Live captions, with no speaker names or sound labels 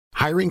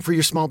Hiring for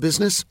your small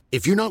business?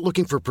 If you're not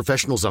looking for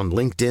professionals on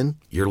LinkedIn,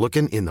 you're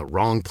looking in the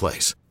wrong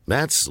place.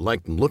 That's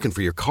like looking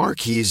for your car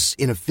keys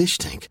in a fish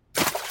tank.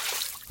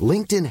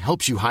 LinkedIn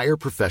helps you hire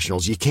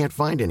professionals you can't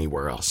find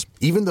anywhere else,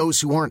 even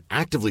those who aren't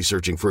actively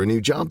searching for a new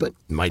job but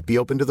might be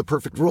open to the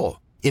perfect role.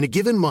 In a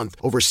given month,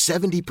 over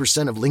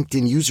 70% of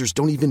LinkedIn users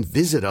don't even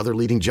visit other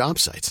leading job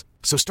sites.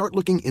 So start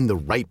looking in the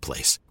right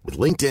place. With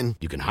LinkedIn,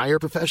 you can hire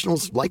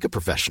professionals like a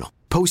professional.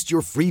 Post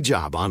your free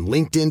job on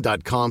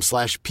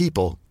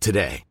linkedin.com/people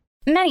today.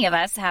 Many of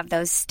us have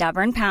those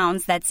stubborn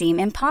pounds that seem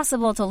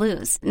impossible to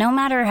lose, no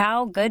matter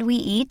how good we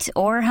eat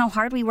or how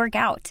hard we work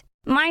out.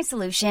 My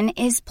solution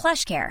is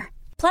PlushCare.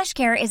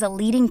 PlushCare is a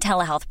leading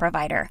telehealth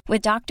provider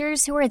with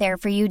doctors who are there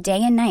for you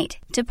day and night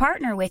to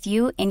partner with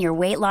you in your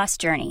weight loss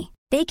journey.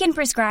 They can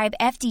prescribe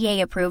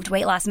FDA-approved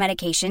weight loss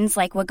medications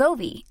like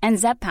Wegovy and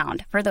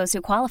Zepbound for those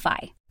who qualify.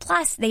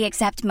 Plus, they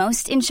accept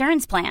most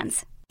insurance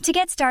plans. To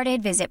get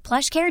started, visit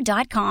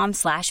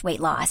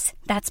plushcare.com/weightloss.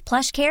 That's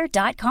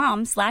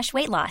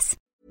plushcare.com/weightloss.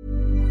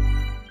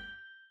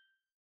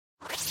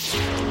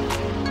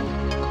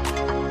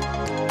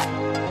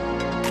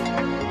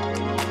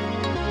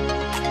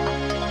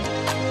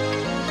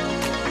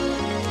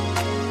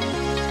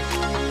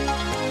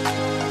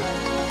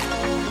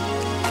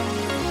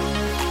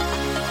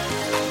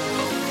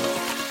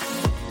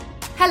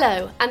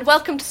 Hello, and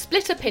welcome to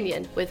Split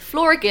Opinion with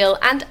Flora Gill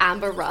and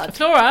Amber Rudd.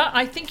 Flora,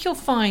 I think you'll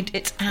find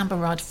it's Amber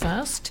Rudd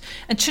first.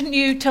 And shouldn't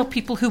you tell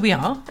people who we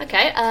are?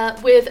 Okay,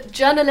 with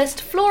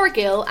journalist Flora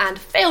Gill and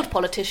failed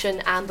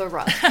politician Amber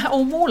Rudd.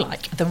 Or more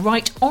like the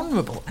Right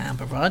Honourable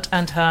Amber Rudd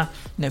and her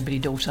nobody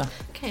daughter.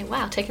 Okay,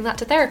 wow, taking that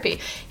to therapy.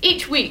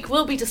 Each week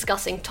we'll be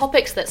discussing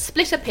topics that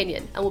split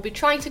opinion and we'll be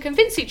trying to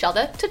convince each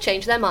other to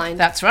change their mind.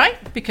 That's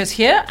right, because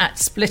here at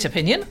Split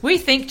Opinion, we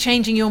think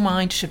changing your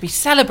mind should be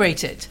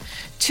celebrated.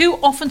 Too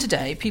often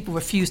today, people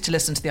refuse to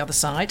listen to the other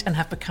side and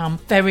have become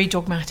very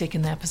dogmatic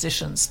in their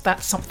positions.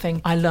 That's something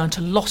I learned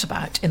a lot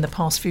about in the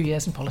past few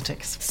years in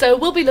politics. So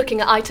we'll be looking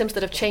at items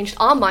that have changed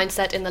our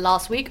mindset in the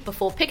last week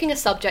before picking a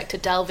subject to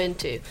delve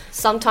into.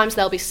 Sometimes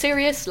they'll be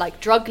serious, like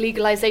drug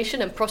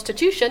legalisation and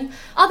prostitution.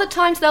 Other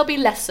times they'll be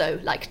less so,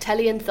 like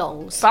telly and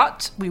thongs.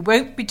 But we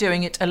won't be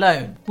doing it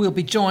alone. We'll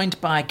be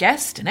joined by a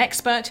guest, an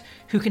expert,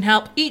 who can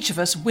help each of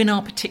us win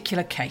our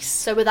particular case.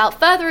 So without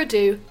further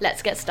ado,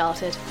 let's get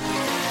started.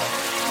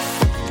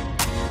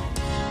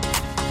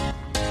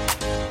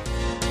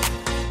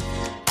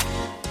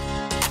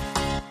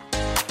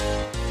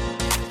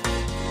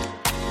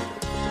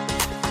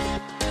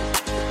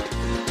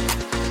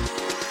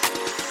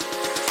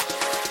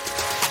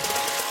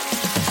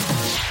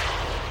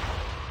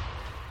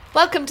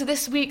 Welcome to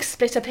this week's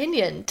Split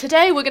Opinion.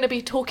 Today we're going to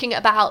be talking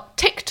about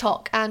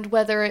TikTok and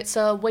whether it's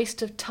a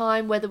waste of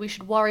time, whether we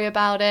should worry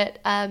about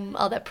it,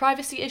 are there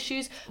privacy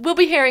issues? We'll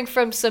be hearing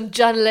from some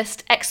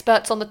journalist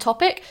experts on the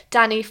topic,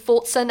 Danny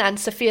Fortson and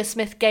Sophia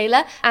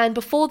Smith-Gaylor, and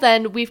before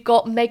then we've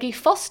got Meggie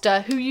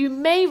Foster, who you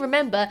may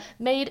remember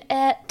made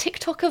a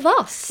TikTok of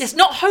us. Yes,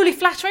 not wholly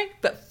flattering,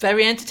 but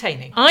very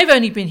entertaining. I've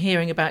only been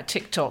hearing about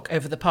TikTok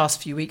over the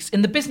past few weeks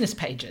in the business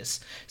pages,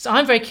 so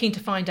I'm very keen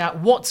to find out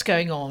what's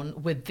going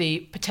on with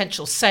the potential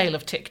sale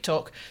of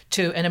TikTok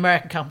to an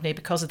American company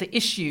because of the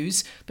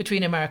issues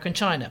between America and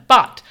China.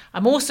 But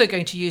I'm also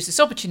going to use this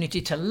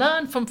opportunity to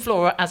learn from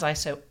Flora, as I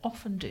so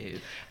often do,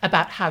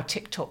 about how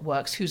TikTok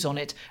works, who's on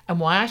it, and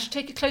why I should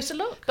take a closer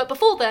look. But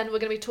before then, we're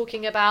going to be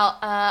talking about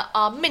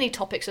our mini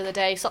topics of the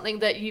day, something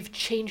that you've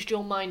changed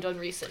your mind on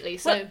recently.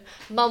 So, well,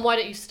 Mum, why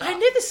don't you start? I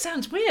know this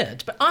sounds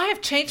weird, but I have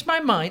changed my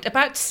mind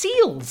about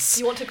seals.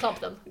 You want to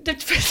club them? They're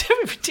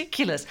very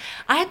ridiculous.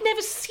 I had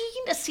never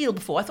seen a seal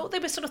before. I thought they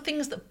were sort of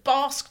things that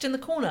basked in the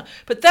corner.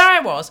 But there I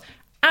was,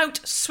 out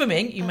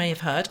swimming. You may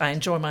have heard, I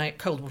enjoy my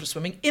cold water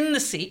swimming, in the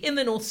sea, in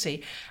the North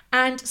Sea.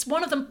 And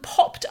one of them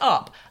popped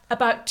up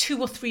about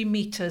 2 or 3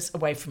 metres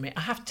away from me.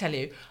 I have to tell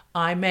you,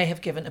 I may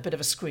have given a bit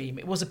of a scream.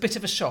 It was a bit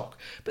of a shock.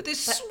 But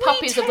this like sweet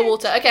puppies head... of the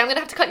water. Okay, I'm going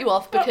to have to cut you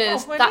off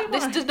because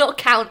this does not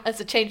count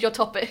as a change your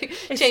topic,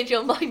 change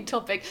your mind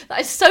topic. That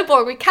is so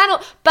boring. We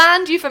cannot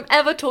ban you from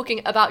ever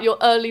talking about your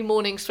early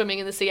morning swimming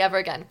in the sea ever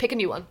again. Pick a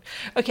new one.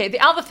 Okay, the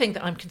other thing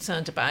that I'm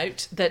concerned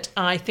about, that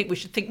I think we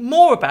should think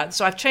more about,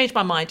 so I've changed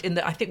my mind in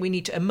that I think we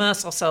need to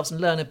immerse ourselves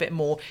and learn a bit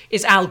more,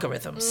 is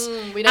algorithms.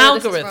 We know where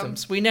algorithms. This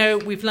is from. We know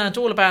we've learned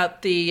all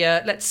about the,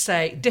 let's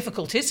say,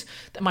 difficulties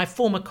that my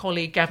former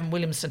colleague Gavin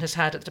Williamson has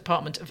had at the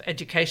Department of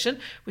Education,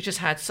 which has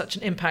had such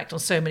an impact on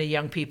so many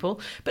young people.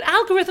 But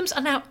algorithms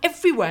are now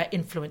everywhere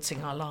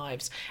influencing our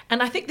lives.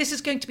 And I think this is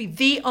going to be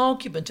the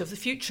argument of the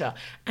future.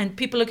 And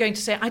people are going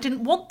to say, I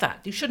didn't want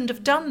that. You shouldn't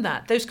have done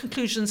that. Those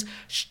conclusions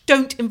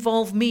don't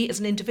involve me as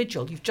an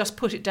individual. You've just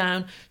put it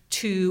down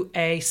to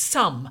a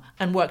sum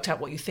and worked out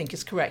what you think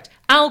is correct.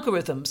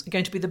 Algorithms are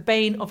going to be the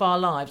bane of our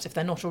lives if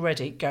they're not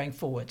already going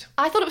forward.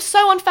 I thought it was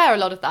so unfair, a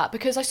lot of that,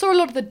 because I saw a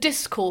lot of the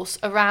discourse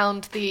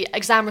around the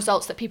exam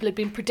results that people had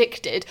been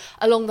predicted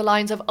along the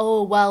lines of,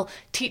 oh, well,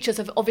 teachers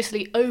have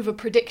obviously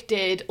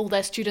over-predicted all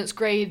their students'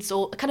 grades,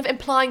 or kind of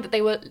implying that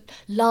they were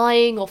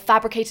lying or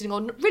fabricating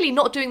or really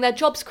not doing their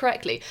jobs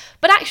correctly.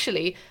 But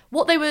actually,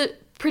 what they were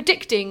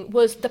predicting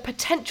was the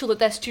potential that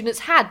their students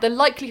had, the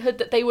likelihood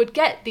that they would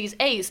get these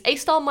A's.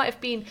 A-star might have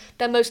been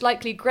their most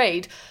likely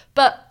grade,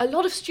 but a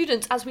lot of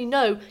students, as we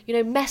know,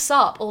 mess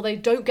up, or they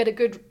don't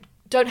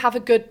have a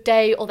good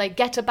day, or they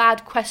get a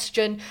bad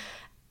question.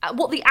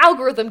 What the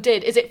algorithm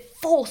did is it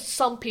forced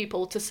some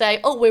people to say,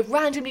 oh, we're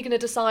randomly going to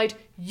decide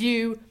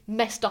you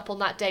messed up on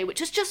that day, which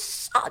is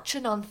just such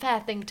an unfair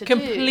thing to do.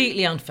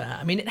 Completely unfair.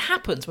 I mean, it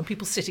happens when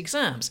people sit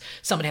exams.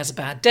 Somebody has a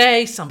bad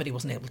day, somebody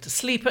wasn't able to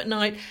sleep at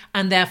night,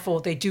 and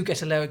therefore they do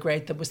get a lower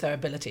grade than was their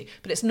ability.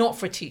 But it's not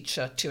for a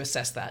teacher to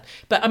assess that.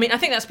 But I mean, I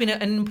think that's been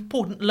an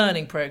important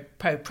learning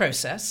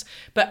process.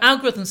 But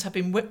algorithms have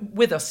been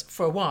with us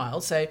for a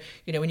while. So,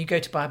 when you go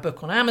to buy a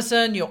book on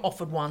Amazon, you're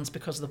offered ones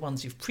because of the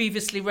ones you've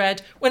previously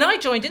read. When I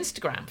joined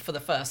Instagram for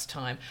the first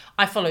time,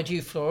 I followed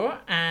you,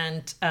 Flora,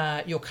 and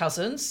your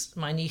cousins,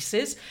 my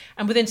nieces,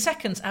 and within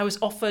seconds I was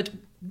offered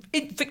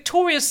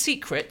Victoria's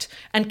Secret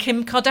and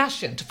Kim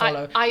Kardashian to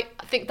follow. I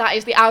think that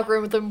is the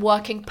algorithm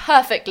working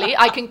perfectly.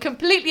 I can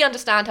completely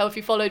understand how if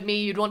you followed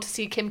me, you'd want to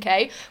see Kim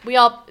K.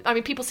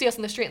 People see us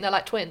in the street and they're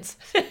like twins.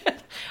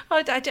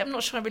 I'm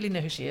not sure I really know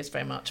who she is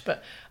very much,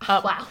 but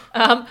wow.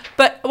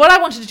 But what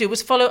I wanted to do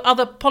was follow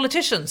other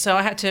politicians, so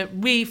I had to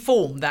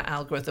reform that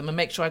algorithm and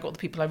make sure I got the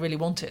people I really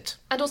wanted.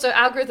 And also,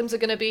 algorithms are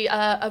going to be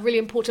a really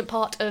important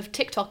part of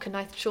TikTok, and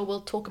I'm sure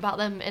we'll talk about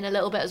them in a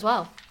little bit as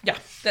well. Yeah,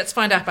 let's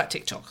find out about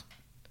TikTok.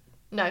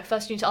 No,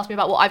 first you need to ask me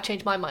about what I've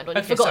changed my mind on.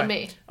 You've forgotten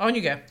me. On you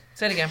go.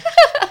 Say it again.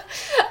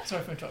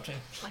 Sorry for interrupting.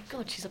 Oh my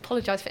God, she's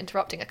apologised for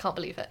interrupting. I can't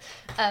believe it.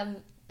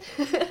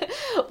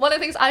 One of the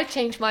things I've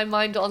changed my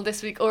mind on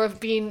this week, or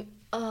have been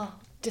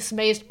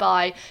dismayed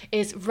by,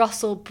 is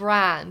Russell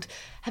Brand.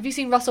 Have you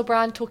seen Russell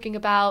Brand talking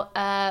about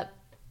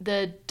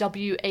the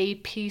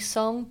WAP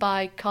song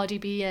by Cardi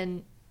B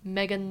and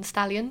Megan Thee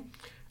Stallion?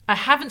 I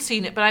haven't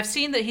seen it, but I've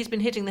seen that he's been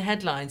hitting the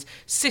headlines,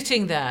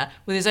 sitting there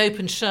with his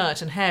open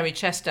shirt and hairy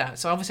chest out.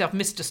 So obviously I've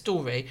missed a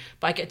story,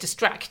 but I get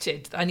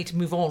distracted. I need to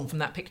move on from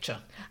that picture.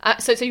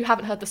 So you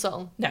haven't heard the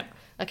song? No.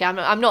 Okay, I'm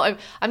not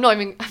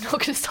going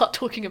to start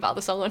talking about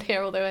the song on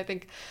here, although I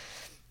think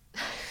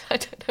I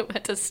don't know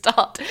where to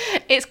start.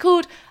 It's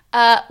called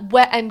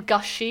Wet and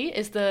Gushy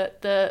is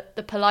the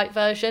polite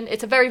version.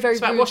 It's a very, very rude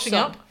song. It's about washing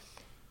up.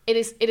 It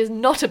is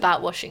not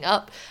about washing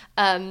up.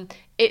 I'm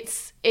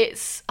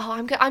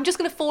just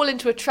going to fall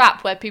into a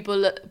trap where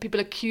people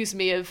accuse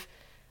me of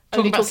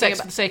talking about sex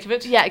for the sake of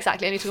it. Yeah,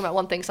 exactly. Only talking about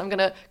one thing, so I'm going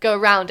to go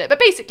around it. But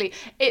basically,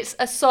 it's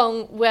a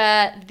song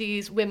where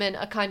these women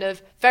are kind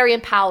of very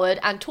empowered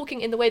and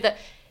talking in the way that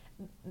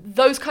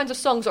those kinds of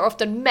songs are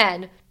often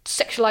men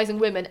sexualizing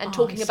women and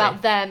talking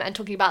about them and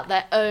talking about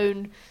their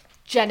own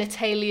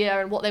genitalia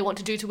and what they want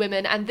to do to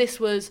women. And these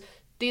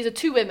are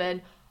two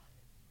women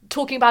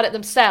talking about it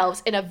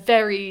themselves in a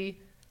very,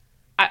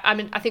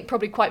 I think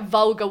probably quite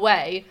vulgar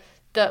way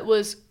that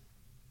was,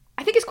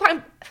 I think it's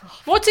quite...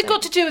 What's it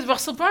got to do with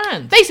Russell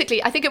Brand?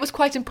 Basically, I think it was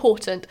quite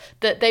important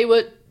that they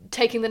were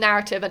taking the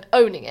narrative and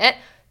owning it.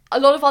 A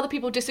lot of other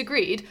people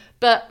disagreed,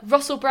 but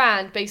Russell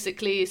Brand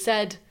basically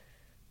said,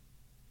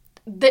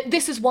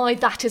 this is why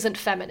that isn't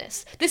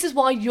feminist. This is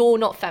why you're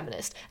not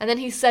feminist. And then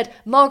he said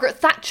Margaret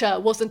Thatcher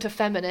wasn't a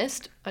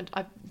feminist. And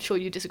I'm sure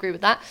you disagree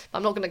with that.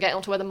 I'm not going to get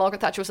onto whether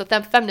Margaret Thatcher was a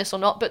feminist or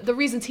not. But the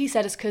reasons he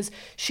said is because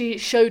she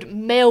showed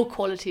male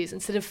qualities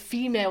instead of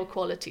female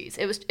qualities.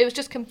 It was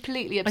just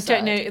completely absurd. I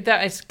don't know.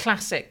 That is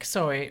classic,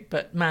 sorry,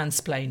 but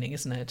mansplaining,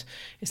 isn't it?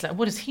 It's like,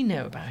 what does he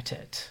know about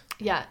it?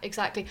 Yeah,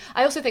 exactly.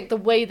 I also think the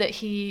way that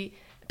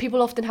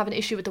people often have an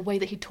issue with the way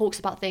that he talks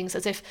about things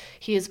as if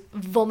he is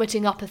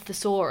vomiting up a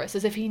thesaurus,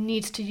 as if he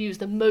needs to use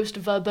the most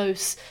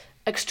verbose,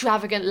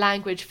 extravagant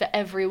language for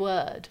every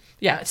word.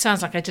 Yeah, it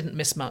sounds like I didn't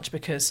miss much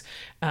because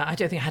I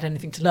don't think I had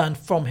anything to learn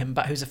from him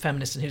about who's a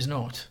feminist and who's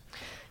not.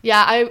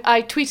 Yeah,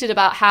 I tweeted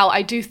about how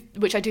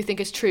which I do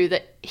think is true,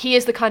 that he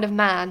is the kind of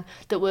man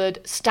that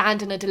would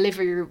stand in a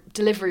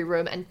delivery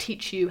room and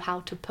teach you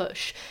how to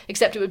push.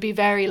 Except it would be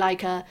very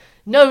like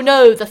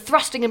no, the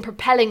thrusting and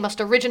propelling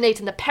must originate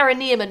in the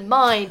perineum and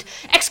mind.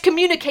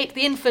 Excommunicate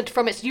the infant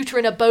from its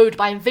uterine abode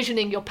by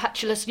envisioning your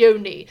patulous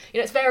yoni.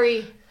 It's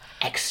very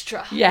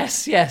extra.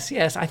 Yes.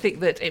 I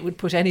think that it would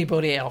put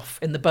anybody off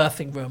in the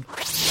birthing room.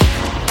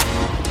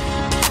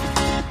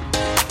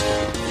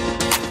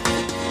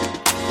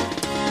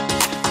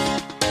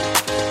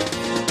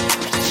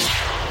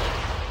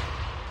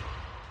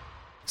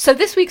 So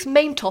this week's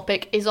main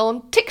topic is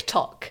on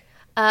TikTok.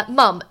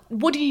 Mum,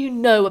 what do you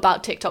know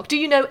about TikTok? Do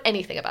you know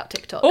anything about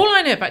TikTok? All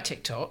I know about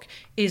TikTok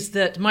is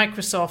that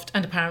Microsoft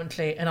and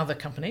apparently another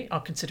company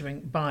are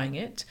considering buying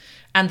it,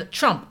 and that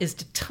Trump is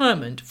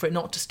determined for it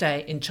not to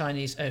stay in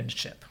Chinese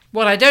ownership.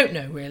 What I don't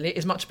know really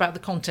is much about the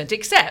content,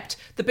 except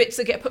the bits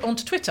that get put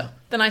onto Twitter.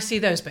 Then I see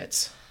those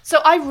bits. So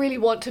I really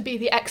want to be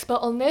the expert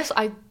on this.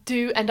 I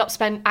do end up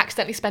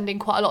accidentally spending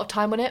quite a lot of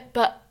time on it,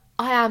 but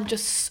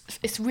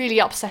it's really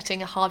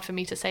upsetting and hard for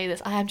me to say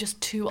this. I am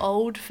just too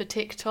old for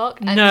TikTok.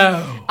 And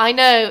no. I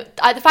know.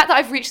 The fact that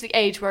I've reached the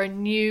age where a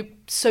new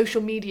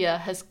social media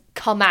has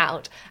come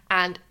out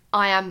and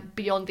I am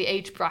beyond the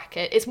age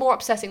bracket. It's more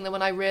upsetting than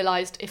when I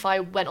realised if I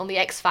went on the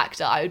X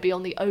Factor, I would be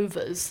on the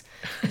overs,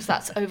 because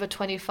that's over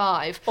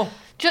 25.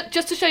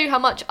 Just to show you how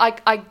much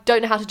I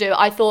don't know how to do it,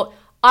 I thought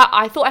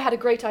I had a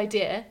great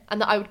idea,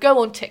 and that I would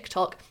go on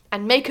TikTok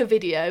and make a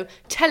video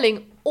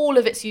telling all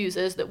of its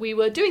users that we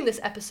were doing this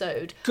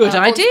episode. Good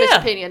idea. On Split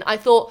Opinion. I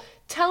thought,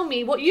 tell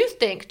me what you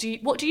think.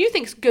 What do you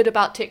think's good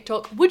about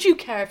TikTok? Would you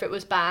care if it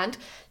was banned?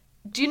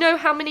 Do you know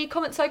how many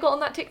comments I got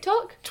on that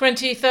TikTok?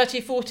 20,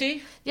 30,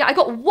 40? Yeah, I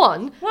got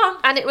one. One?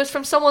 And it was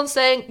from someone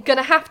saying,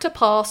 gonna have to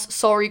pass,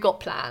 sorry, got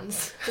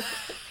plans.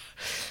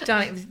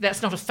 Darling,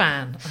 that's not a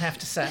fan, I have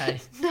to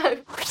say. No.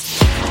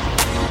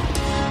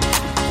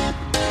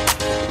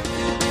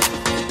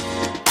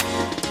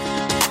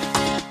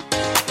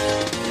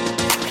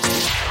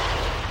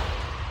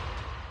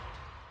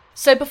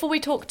 So before we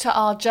talk to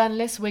our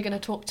journalists, we're going to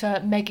talk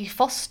to Meggie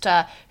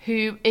Foster,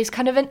 who is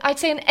kind of I'd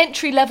say an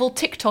entry-level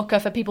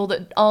TikToker for people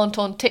that aren't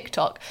on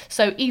TikTok.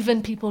 So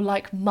even people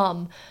like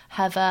Mum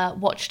have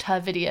watched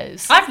her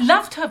videos. I've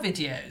loved her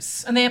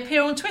videos, and they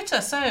appear on Twitter,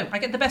 so I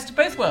get the best of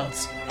both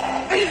worlds.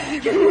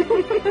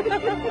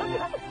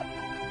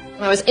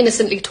 I was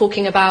innocently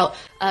talking about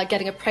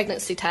getting a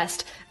pregnancy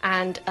test,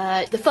 and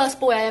the first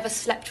boy I ever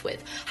slept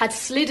with had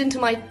slid into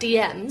my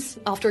DMs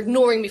after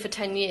ignoring me for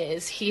 10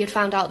 years. He had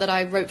found out that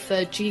I wrote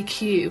for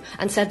GQ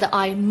and said that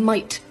I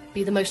might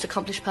be the most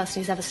accomplished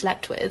person he's ever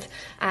slept with,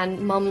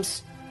 and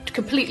Mum's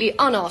completely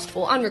unasked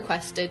for,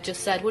 unrequested,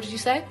 just said, what did you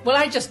say? Well,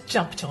 I just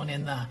jumped on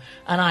in there,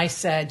 and I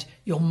said,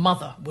 your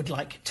mother would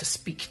like to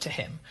speak to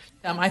him.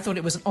 I thought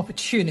it was an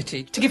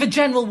opportunity to give a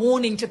general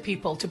warning to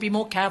people to be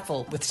more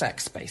careful with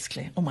sex,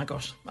 basically. Oh my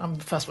gosh, I'm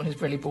the first one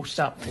who's really brought it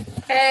up.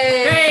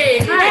 Hey!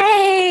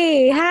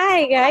 Hey!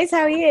 Hi guys,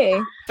 how are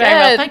you? Very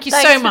well, thank you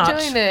so much.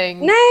 Thanks for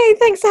joining. No,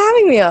 thanks for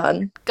having me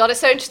on. God, it's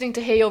so interesting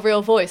to hear your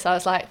real voice. I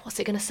was like, what's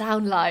it going to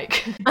sound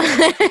like?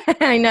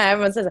 I know,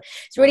 everyone says it.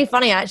 It's really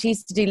funny. I actually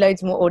used to do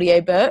loads more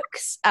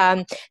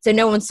audiobooks. So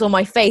no one saw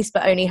my face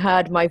but only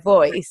heard my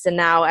voice. And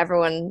now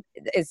everyone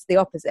is the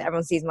opposite.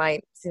 Everyone sees my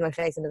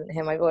face and doesn't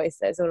hear my voice.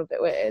 So it's all a bit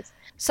weird.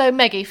 So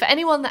Meggie, for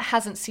anyone that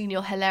hasn't seen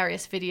your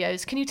hilarious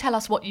videos, can you tell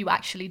us what you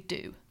actually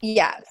do?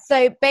 Yeah,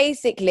 so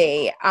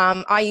basically,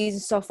 I use a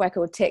software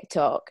called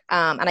TikTok,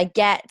 and I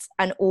get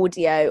an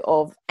audio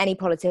of any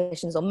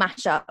politicians or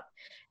mash up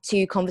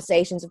to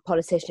conversations of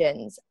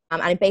politicians,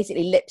 and I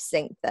basically lip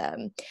sync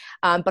them.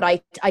 But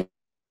I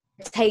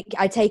take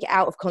it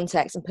out of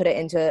context and put it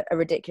into a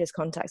ridiculous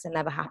context that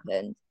never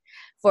happened.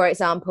 For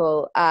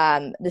example,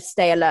 the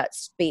Stay Alert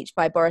speech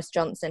by Boris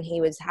Johnson, he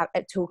was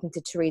talking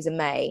to Theresa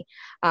May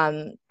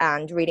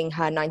and reading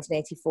her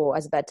 1984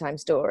 as a bedtime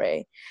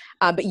story,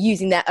 but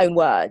using their own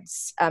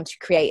words to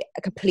create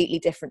a completely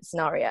different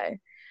scenario,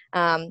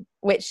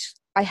 which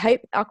I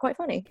hope are quite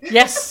funny.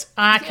 Yes,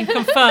 I can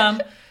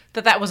confirm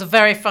that was a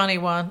very funny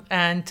one,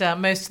 and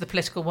most of the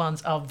political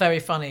ones are very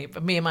funny.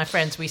 But me and my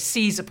friends, we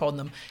seize upon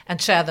them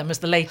and share them as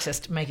the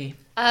latest. Meggie.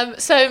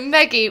 So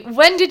Meggie,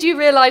 when did you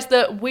realise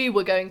that we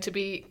were going to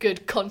be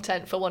good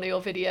content for one of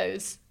your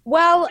videos?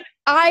 Well,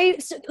 I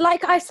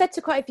said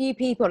to quite a few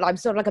people, I'm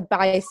sort of like a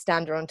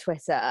bystander on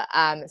Twitter,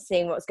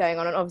 seeing what's going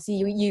on. And obviously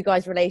you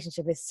guys'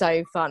 relationship is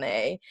so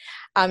funny.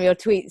 Your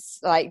tweets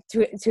like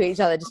to each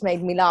other just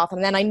made me laugh.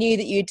 And then I knew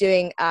that you were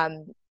doing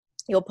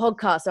your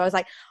podcast, so I was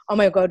like, oh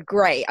my god,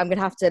 great, I'm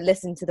gonna have to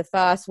listen to the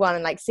first one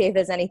and like see if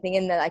there's anything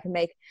in there that I can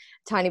make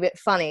a tiny bit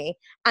funny.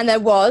 And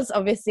there was,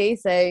 obviously,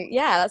 so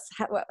yeah, that's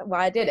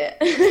why I did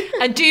it.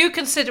 And do you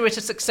consider it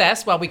a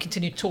success while we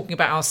continue talking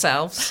about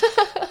ourselves?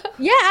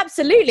 Yeah,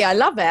 absolutely, I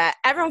love it.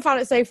 Everyone found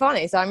it so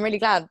funny, so I'm really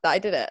glad that I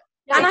did it.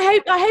 And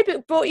I hope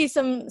it brought you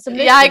some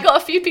Yeah, I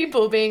got a few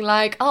people being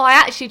like, oh, I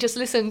actually just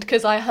listened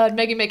because I heard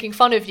Meggie making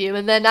fun of you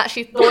and then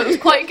actually thought it was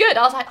quite good.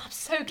 I was like, I'm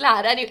so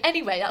glad.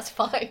 Anyway, that's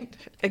fine.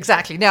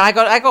 Exactly. No, I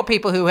got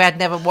people who had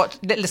never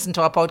listened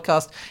to our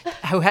podcast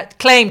who had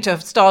claimed to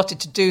have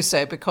started to do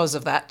so because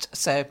of that.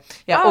 So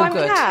yeah, all I'm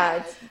good.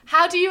 Glad.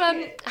 How do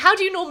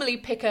you normally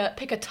pick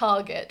a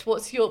target?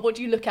 What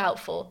do you look out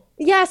for?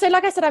 Yeah, so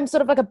like I said, I'm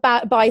sort of like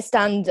a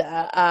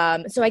bystander.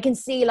 So I can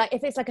see, like,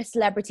 if it's like a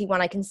celebrity one,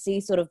 I can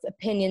see sort of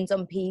opinions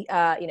on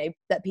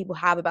that people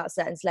have about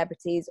certain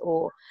celebrities,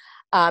 or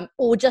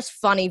just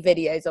funny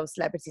videos of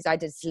celebrities. I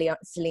did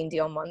Celine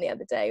Dion one the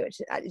other day, which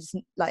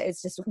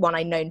it's just one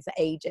I've known for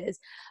ages.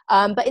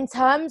 But in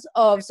terms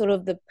of sort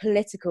of the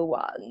political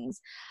ones,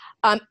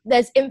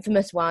 there's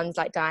infamous ones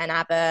like Diane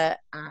Abbott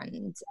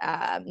and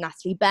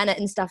Natalie Bennett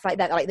and stuff like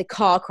that, like the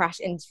car crash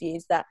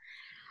interviews that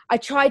I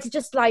try to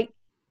just like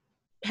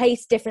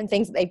paste different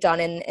things that they've done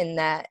in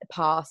their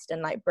past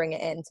and like bring it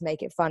in to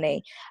make it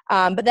funny.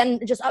 But then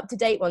just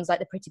up-to-date ones like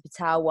the Priti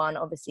Patel one,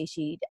 obviously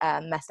she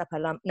messed up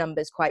her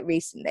numbers quite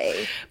recently.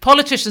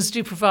 Politicians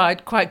do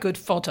provide quite good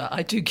fodder,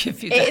 I do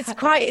give you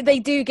that. They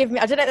do give me,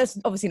 I don't know, that's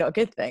obviously not a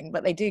good thing,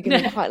 but they do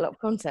give me quite a lot of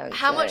content.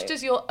 How much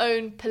does your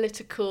own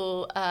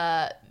political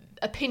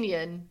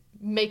opinion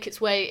make its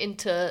way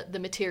into the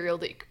material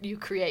that you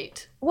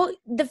create? Well,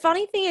 the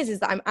funny thing is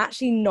that I'm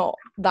actually not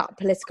that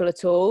political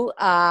at all.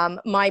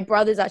 My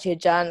brother's actually a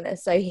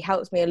journalist, so he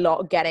helps me a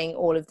lot getting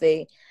all of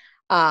the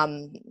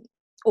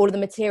all of the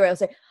material.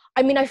 So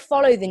I mean, I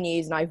follow the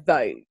news and I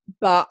vote,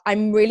 but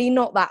I'm really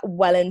not that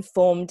well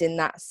informed in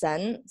that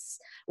sense,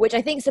 which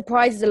I think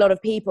surprises a lot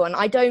of people. And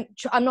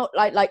I'm not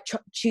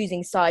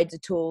choosing sides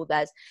at all.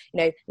 There's,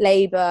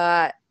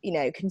 Labour,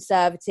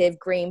 Conservative,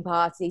 Green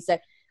Party. So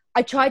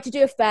I try to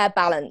do a fair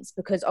balance,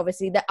 because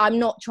obviously that I'm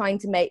not trying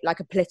to make like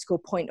a political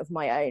point of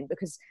my own,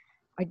 because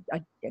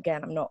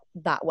I'm not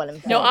that well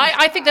informed. No,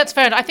 I think that's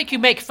fair. I think you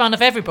make fun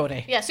of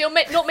everybody. Yeah, so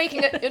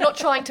you're not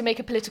trying to make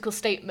a political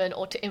statement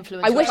or to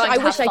influence. I wish I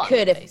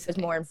could, basically, if I was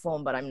more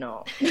informed, but I'm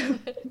not.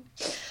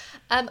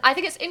 I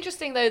think it's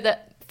interesting though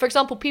that, for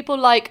example, people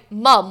like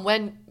Mum,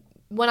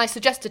 when I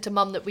suggested to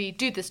Mum that we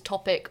do this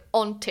topic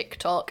on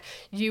TikTok,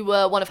 you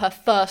were one of her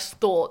first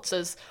thoughts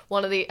as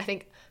one of the, I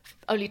think,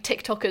 only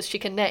TikTokers she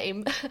can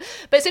name.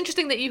 But it's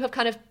interesting that you have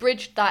kind of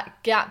bridged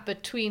that gap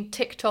between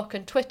TikTok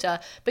and Twitter,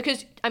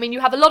 because, I mean, you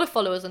have a lot of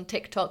followers on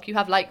TikTok. You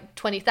have like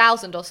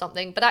 20,000 or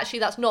something, but actually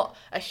that's not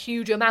a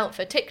huge amount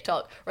for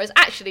TikTok. Whereas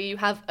actually you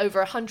have over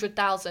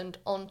 100,000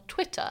 on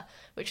Twitter,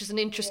 which is an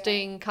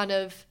interesting kind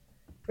of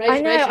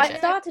I know. I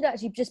started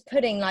actually just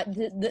putting like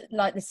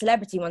the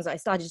celebrity ones that I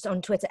started just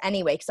on Twitter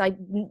anyway, because I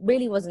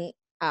really wasn't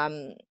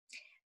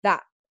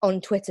that on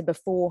Twitter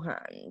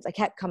beforehand. I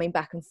kept coming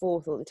back and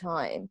forth all the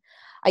time.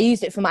 I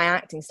used it for my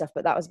acting stuff,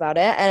 but that was about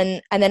it.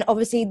 And then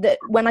obviously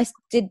when I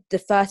did the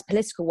first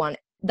political one,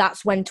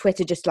 that's when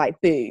Twitter just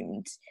like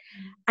boomed.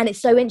 And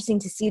it's so interesting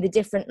to see the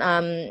different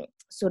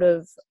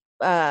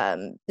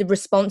the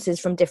responses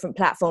from different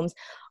platforms.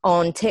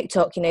 On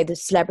TikTok, the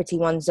celebrity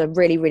ones are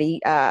really,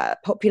 really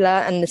popular,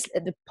 and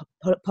the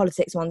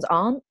politics ones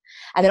aren't.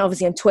 And then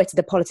obviously on Twitter,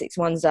 the politics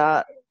ones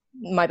are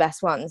my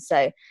best ones.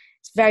 So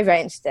it's very, very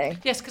interesting.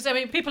 Yes, because I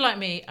mean, people like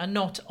me are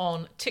not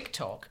on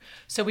TikTok,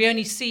 so we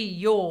only see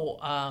your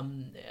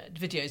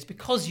videos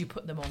because you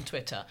put them on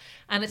Twitter.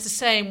 And it's the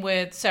same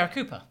with Sarah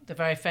Cooper, the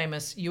very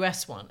famous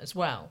US one as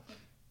well.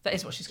 That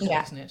is what she's called,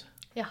 isn't it?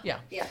 Yeah.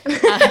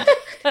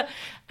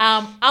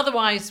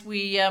 Otherwise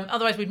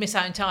we'd miss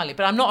out entirely.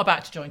 But I'm not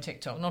about to join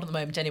TikTok, not at the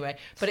moment anyway.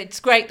 But it's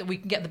great that we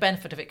can get the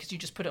benefit of it because you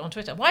just put it on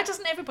Twitter. Why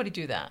doesn't everybody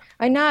do that?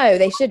 I know,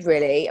 they should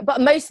really.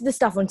 But most of the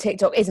stuff on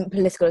TikTok isn't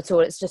political at all.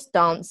 It's just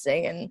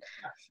dancing and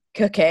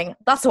cooking.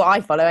 That's what I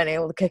follow,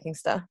 all the cooking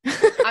stuff.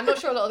 I'm not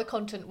sure a lot of the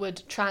content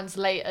would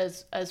translate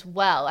as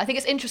well. I think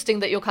it's interesting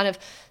that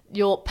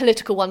your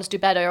political ones do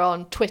better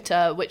on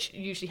Twitter, which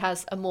usually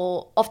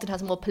often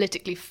has a more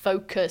politically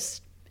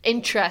focused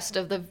interest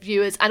of the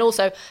viewers, and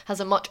also has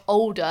a much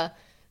older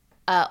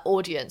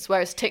audience,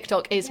 whereas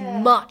TikTok is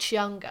much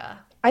younger.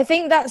 I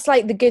think that's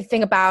like the good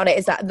thing about it,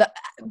 is that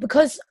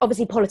because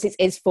obviously politics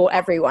is for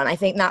everyone, I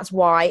think that's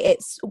why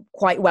it's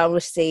quite well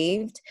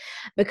received,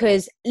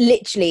 because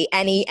literally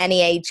any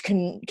age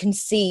can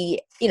see,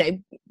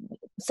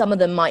 some of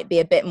them might be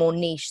a bit more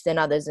niche than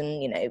others,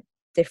 and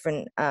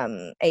different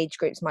age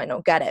groups might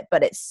not get it,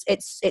 but it's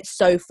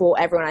so for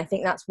everyone. I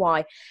think that's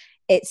why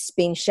it's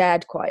been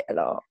shared quite a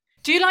lot.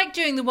 Do you like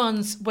doing the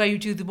ones where you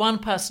do the one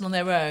person on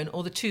their own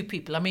or the two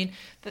people? I mean,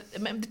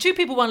 the two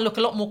people one look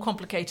a lot more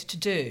complicated to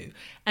do.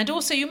 And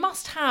also you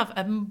must have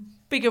a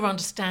bigger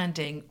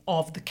understanding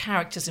of the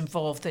characters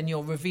involved than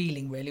you're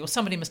revealing, really, or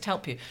somebody must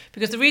help you.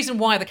 Because the reason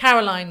why the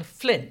Caroline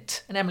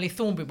Flint and Emily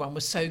Thornberry one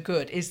was so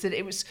good is that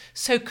it was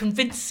so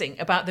convincing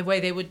about the way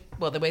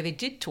they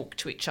did talk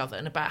to each other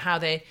and about how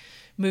they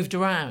moved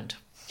around.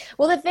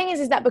 Well, the thing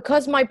is that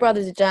because my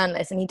brother's a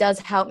journalist and he does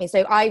help me, so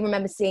I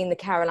remember seeing the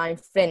Caroline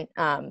Flint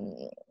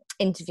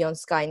interview on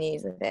Sky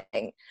News, I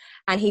think,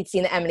 and he'd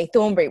seen the Emily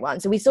Thornberry one.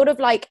 So we sort of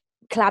like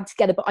collabed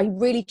together, but I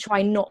really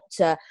try not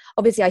to,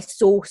 obviously I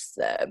source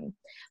them,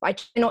 but I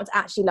try not to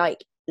actually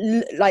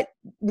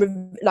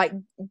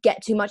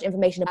get too much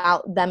information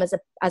about them as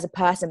a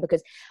person,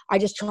 because I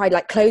just try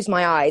to close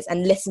my eyes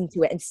and listen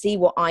to it and see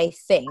what I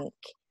think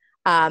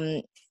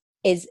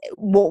is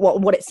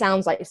what it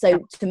sounds like. So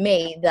to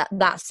me,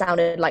 that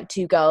sounded like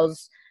two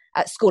girls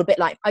at school, a bit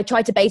like, I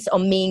tried to base it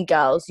on Mean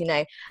Girls,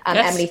 yes.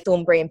 Emily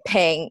Thornberry and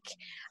Pink,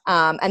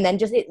 and then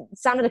just it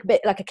sounded a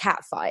bit like a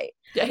cat fight.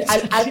 Yes,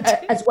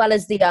 as well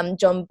as the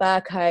John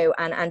Burko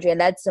and Andrea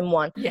Leadsom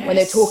one, yes, when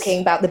they're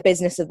talking about the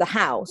business of the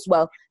house.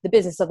 Well, the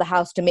business of the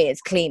house to me is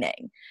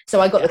cleaning,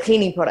 so I got the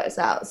cleaning products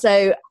out.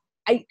 So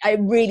I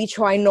really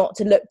try not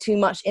to look too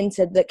much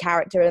into the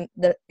character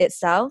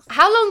itself.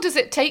 How long does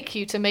it take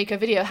you to make a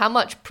video? How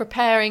much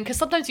preparing? Because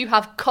sometimes you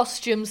have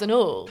costumes and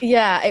all.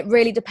 Yeah, it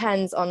really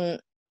depends on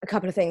a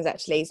couple of things,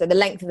 actually. So the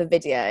length of the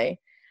video,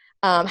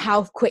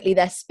 how quickly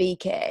they're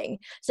speaking.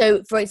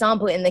 So, for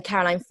example, in the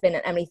Caroline Flint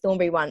and Emily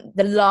Thornberry one,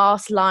 the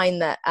last line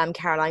that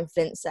Caroline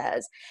Flint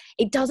says,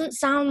 it doesn't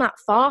sound that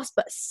fast,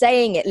 but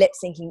saying it, lip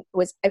syncing,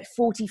 was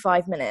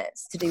 45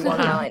 minutes to do one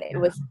line. It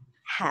was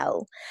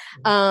hell.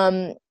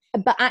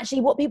 But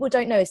actually what people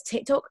don't know is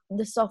TikTok,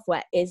 the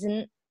software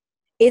isn't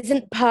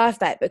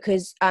perfect,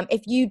 because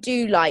if you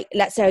do,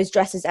 let's say I was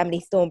dressed as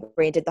Emily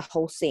Thornberry and did the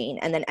whole scene,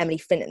 and then Emily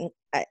Flint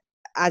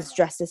as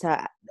dressed as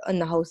her in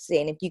the whole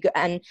scene, if you go,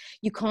 and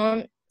you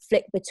can't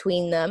flick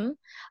between them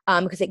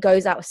because it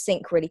goes out of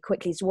sync really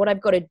quickly. So what I've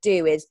got to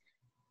do is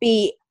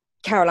be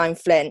Caroline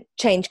Flint,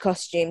 change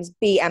costumes,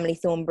 be Emily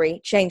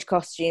Thornberry, change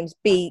costumes,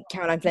 be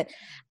Caroline Flint.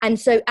 And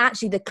so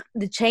actually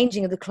the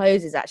changing of the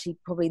clothes is actually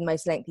probably the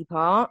most lengthy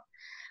part.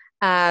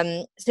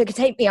 So it could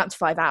take me up to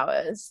 5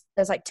 hours.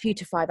 There's like 2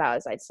 to 5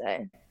 hours, I'd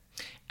say.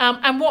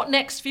 And what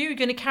next for you? Are you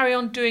going to carry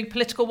on doing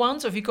political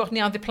ones, or have you got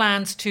any other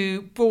plans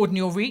to broaden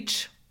your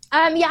reach?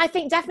 Yeah, I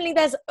think definitely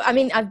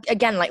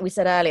again, like we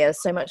said earlier,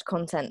 there's so much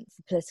content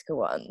for political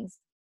ones.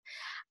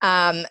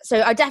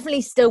 So I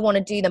definitely still want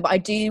to do them, but I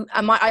do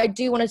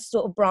want to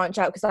sort of branch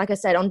out, because like I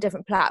said, on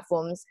different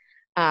platforms,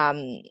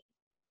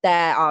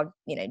 there are,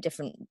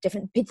 different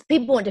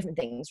people want different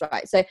things,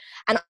 right? So,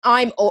 and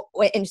I'm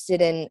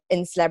interested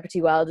in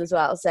celebrity world as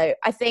well. So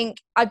I think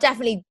I'll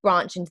definitely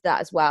branch into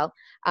that as well.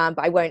 But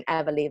I won't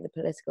ever leave the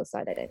political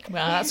side, I don't think.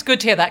 Well, that's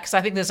good to hear that, because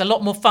I think there's a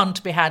lot more fun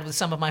to be had with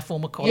some of my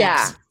former colleagues.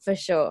 Yeah, for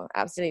sure.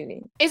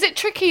 Absolutely. Is it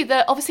tricky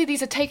that obviously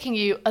these are taking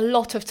you a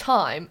lot of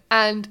time,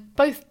 and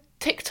both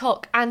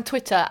TikTok and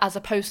Twitter, as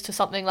opposed to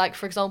something like,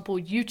 for example,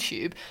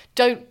 YouTube,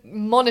 don't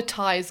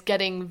monetize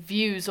getting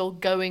views or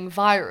going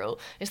viral?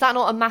 Is that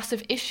not a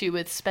massive issue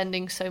with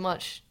spending so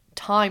much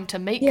time to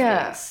make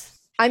this?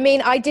 I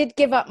mean, I did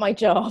give up my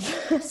job.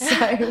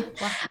 So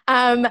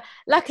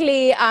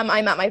luckily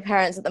I'm at my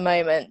parents at the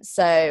moment.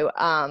 So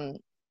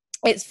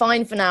it's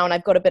fine for now, and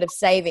I've got a bit of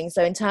savings.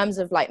 So in terms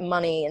of like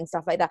money and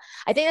stuff like that,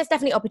 I think there's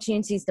definitely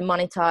opportunities to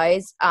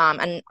monetize.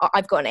 And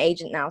I've got an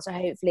agent now, so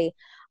hopefully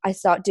I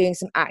start doing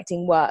some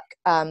acting work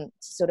to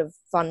sort of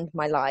fund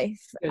my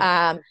life.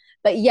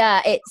 But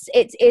yeah,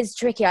 it is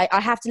tricky.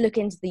 I have to look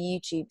into the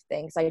YouTube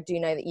thing, because I do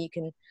know that you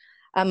can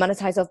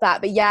monetize off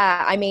that. But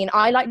yeah, I mean,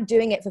 I like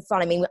doing it for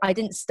fun. I mean, I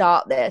didn't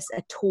start this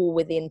at all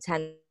with the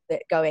intent of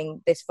it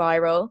going this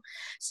viral.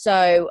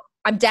 So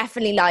I'm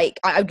definitely like,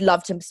 I would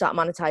love to start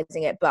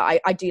monetizing it,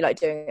 but I do like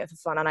doing it for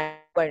fun, and I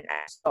won't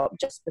stop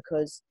just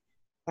because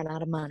I run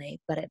out of money,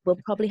 but it will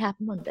probably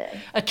happen one day.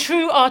 A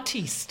true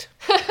artiste.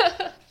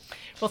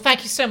 Well,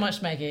 thank you so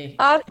much, Maggie.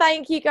 Oh,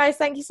 thank you guys.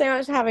 Thank you so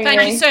much for having me.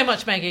 Thank you so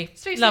much, Maggie.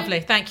 Lovely.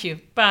 Thank you.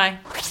 Bye.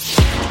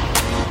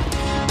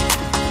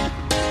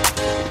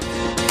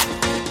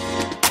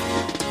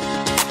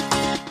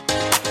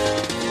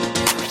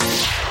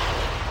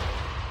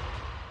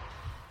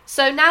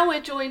 So now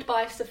we're joined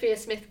by Sophia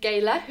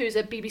Smith-Gaylor, who's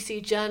a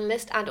BBC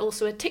journalist and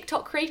also a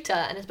TikTok creator,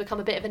 and has become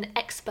a bit of an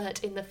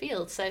expert in the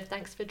field. So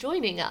thanks for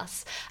joining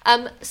us.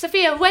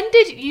 Sophia, when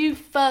did you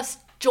first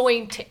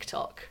join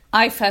TikTok?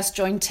 I first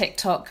joined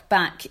TikTok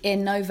back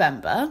in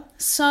November.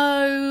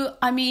 So,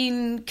 I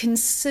mean,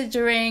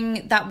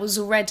 considering that was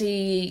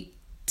already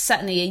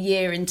certainly a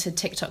year into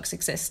TikTok's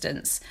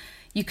existence,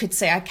 you could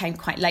say I came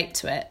quite late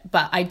to it,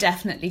 but I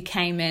definitely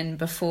came in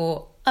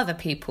before other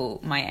people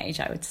my age,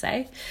 I would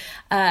say.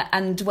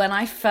 And when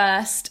I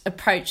first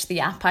approached the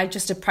app, I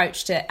just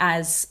approached it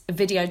as a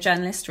video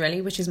journalist,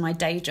 really, which is my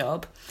day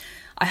job.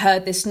 I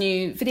heard this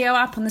new video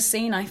app on the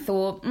scene. I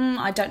thought,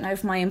 I don't know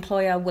if my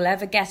employer will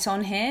ever get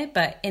on here,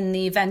 but in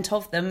the event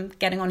of them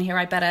getting on here,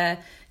 I better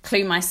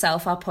clue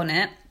myself up on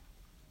it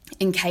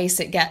in case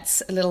it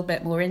gets a little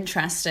bit more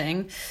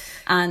interesting.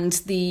 And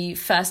the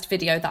first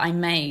video that I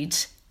made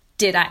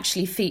did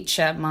actually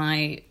feature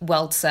my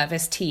World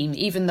Service team,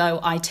 even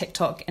though I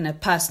TikTok in a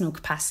personal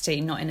capacity,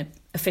 not in an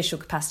official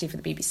capacity for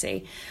the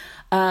BBC.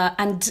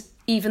 And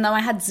even though I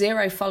had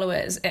 0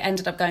 followers, it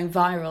ended up going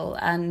viral.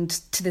 And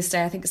to this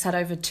day, I think it's had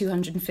over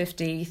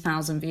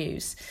 250,000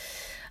 views.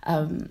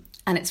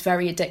 And it's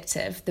very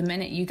addictive. The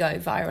minute you go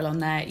viral on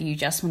there, you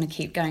just want to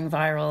keep going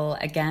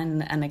viral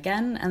again and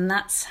again. And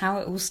that's how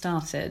it all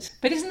started.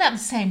 But isn't that the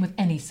same with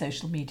any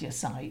social media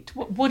site?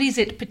 What is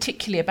it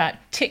particularly about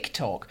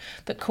TikTok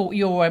that caught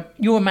your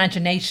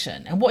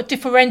imagination? And what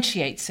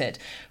differentiates it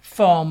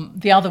from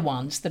the other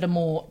ones that are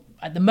more,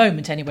 at the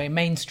moment anyway,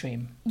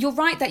 mainstream? You're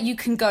right that you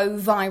can go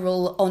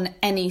viral on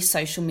any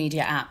social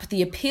media app.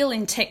 The appeal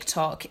in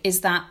TikTok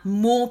is that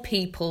more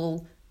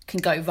people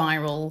can go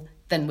viral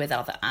than with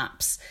other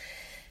apps.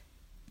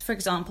 For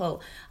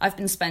example, I've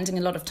been spending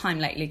a lot of time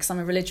lately, because I'm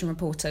a religion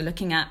reporter,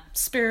 looking at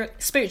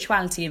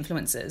spirituality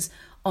influencers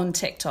on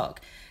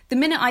TikTok. The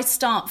minute I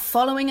start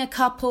following a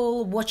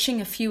couple,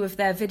 watching a few of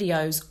their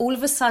videos, all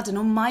of a sudden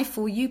on my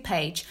For You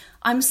page,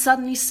 I'm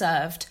suddenly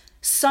served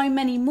so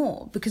many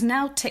more, because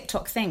now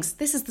TikTok thinks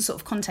this is the sort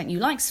of content you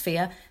like,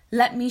 Sophia,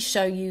 let me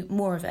show you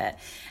more of it.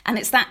 And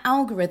it's that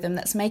algorithm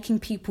that's making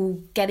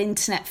people get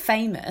internet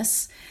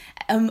famous.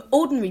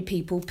 Ordinary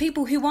people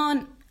who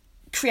aren't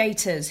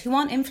creators, who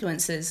aren't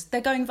influencers,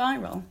 they're going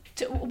viral.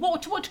 To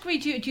what degree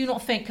do you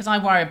not think, because I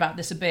worry about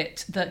this a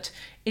bit, that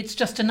it's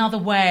just another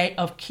way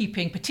of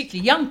keeping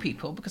particularly young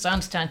people, because I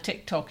understand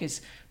TikTok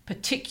is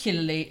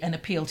particularly an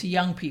appeal to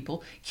young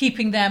people,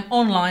 keeping them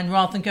online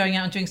rather than going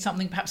out and doing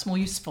something perhaps more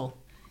useful?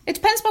 It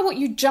depends by what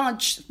you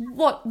judge,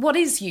 what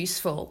is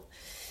useful.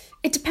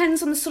 It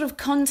depends on the sort of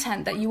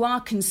content that you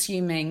are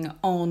consuming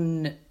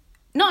on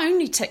not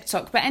only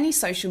TikTok, but any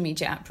social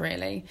media app,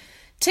 really.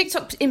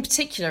 TikTok in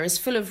particular is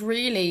full of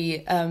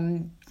really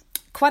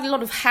quite a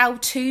lot of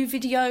how-to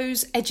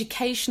videos,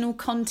 educational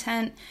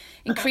content.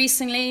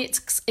 Increasingly,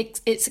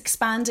 it's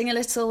expanding a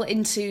little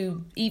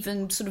into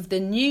even sort of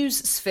the news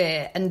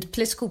sphere and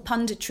political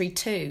punditry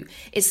too.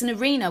 It's an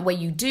arena where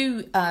you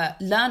do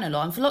learn a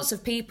lot, and for lots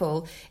of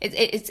people,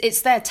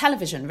 it's their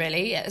television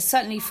really.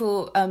 Certainly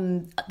for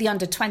the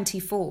under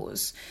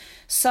 24s.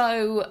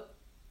 So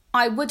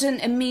I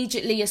wouldn't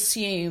immediately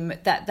assume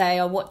that they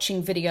are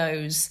watching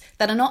videos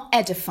that are not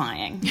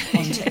edifying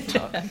on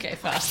TikTok. Okay,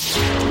 fast.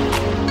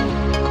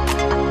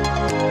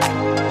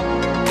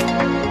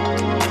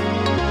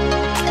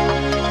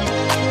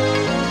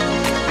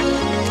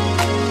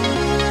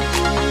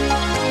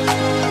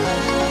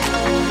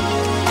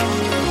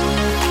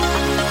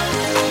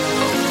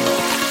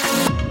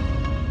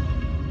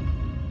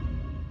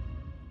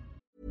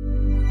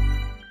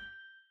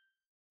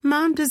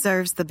 Mom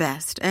deserves the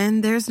best,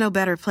 and there's no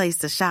better place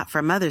to shop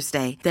for Mother's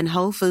Day than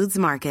Whole Foods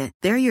Market.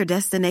 They're your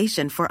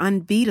destination for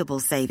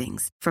unbeatable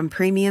savings, from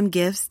premium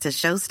gifts to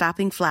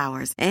show-stopping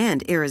flowers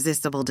and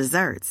irresistible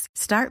desserts.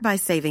 Start by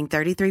saving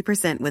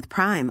 33% with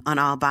Prime on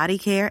all body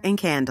care and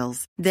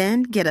candles.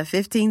 Then get a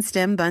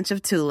 15-stem bunch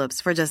of tulips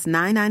for just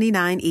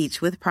 $9.99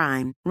 each with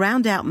Prime.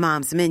 Round out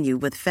Mom's menu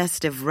with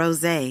festive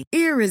rosé,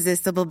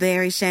 irresistible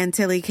berry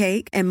chantilly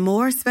cake, and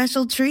more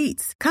special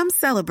treats. Come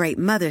celebrate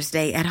Mother's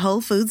Day at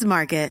Whole Foods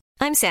Market.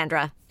 I'm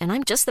Sandra, and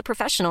I'm just the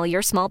professional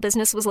your small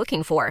business was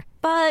looking for.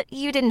 But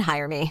you didn't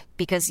hire me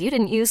because you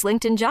didn't use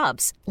LinkedIn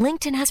Jobs.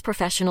 LinkedIn has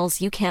professionals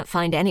you can't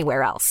find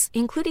anywhere else,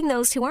 including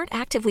those who aren't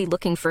actively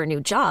looking for a new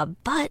job,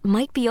 but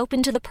might be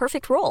open to the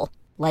perfect role,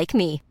 like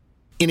me.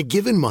 In a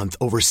given month,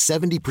 over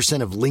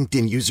 70% of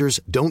LinkedIn users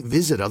don't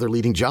visit other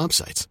leading job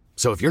sites.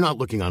 So if you're not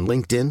looking on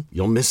LinkedIn,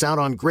 you'll miss out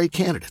on great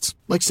candidates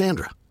like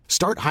Sandra.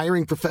 Start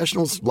hiring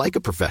professionals like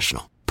a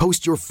professional.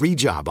 Post your free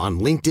job on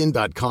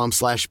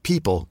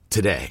linkedin.com/people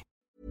today.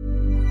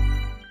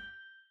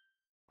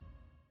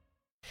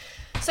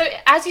 So,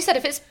 as you said,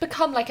 if it's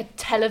become like a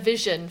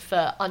television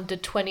for under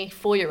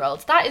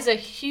 24-year-olds, that is a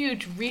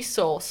huge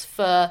resource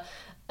for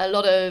a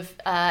lot of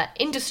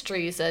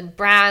industries and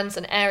brands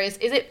and areas.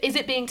 Is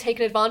it being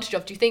taken advantage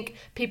of? Do you think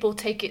people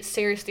take it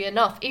seriously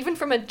enough? Even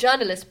from a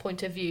journalist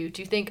point of view,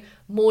 do you think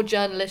more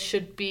journalists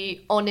should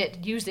be on it,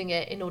 using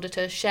it in order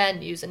to share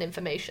news and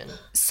information?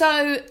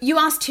 So you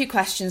asked two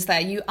questions there.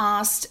 You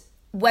asked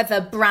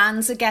whether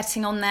brands are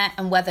getting on there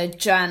and whether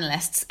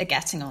journalists are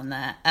getting on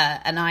there.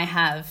 And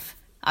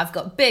I've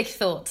got big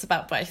thoughts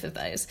about both of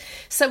those.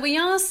 So we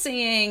are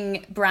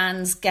seeing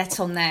brands get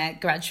on there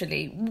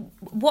gradually.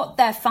 What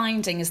they're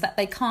finding is that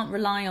they can't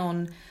rely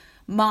on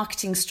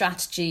marketing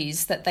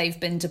strategies that they've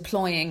been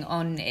deploying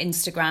on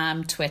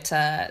Instagram,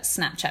 Twitter,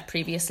 Snapchat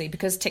previously,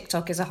 because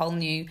TikTok is a whole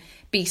new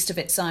beast of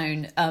its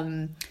own.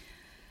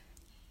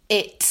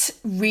 It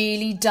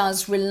really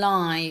does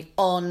rely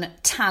on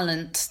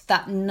talent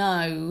that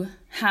know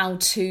how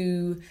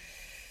to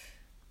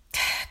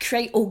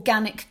create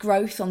organic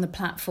growth on the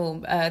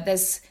platform.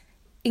 There's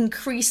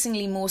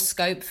increasingly more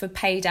scope for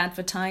paid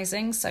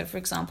advertising. So, for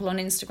example, on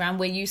Instagram,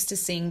 we're used to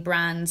seeing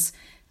brands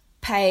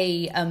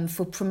pay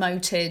for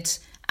promoted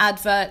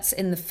adverts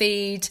in the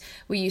feed.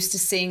 We're used to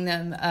seeing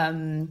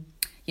them,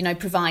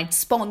 provide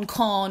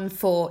SponCon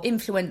for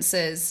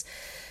influencers.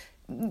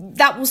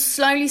 That will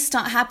slowly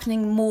start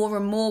happening more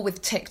and more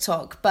with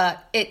TikTok,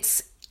 but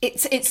it's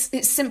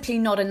simply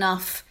not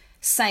enough.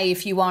 Say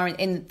if you are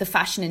in the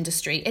fashion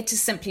industry, it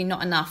is simply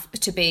not enough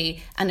to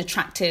be an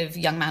attractive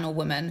young man or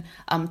woman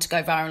to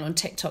go viral on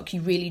TikTok.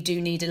 You really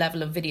do need a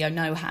level of video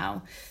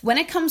know-how. When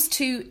it comes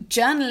to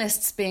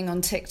journalists being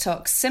on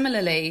TikTok,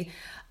 similarly,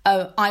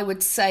 I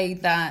would say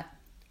that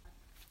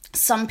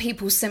some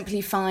people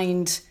simply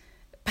find,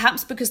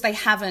 perhaps because they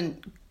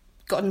haven't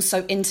gotten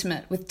so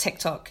intimate with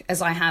TikTok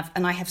as I have,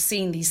 and I have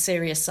seen these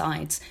serious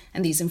sides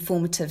and these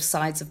informative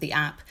sides of the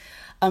app,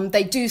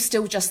 they do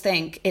still just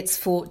think it's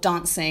for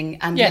dancing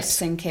and lip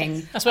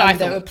syncing. That's what I thought.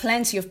 There are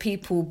plenty of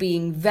people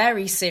being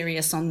very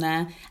serious on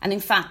there. And in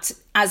fact,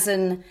 as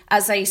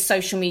a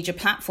social media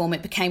platform,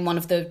 it became one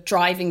of the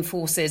driving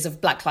forces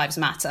of Black Lives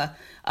Matter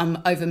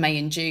over May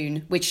and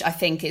June, which I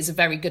think is a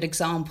very good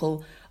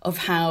example of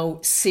how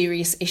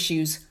serious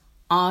issues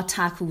are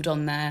tackled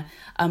on there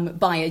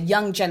by a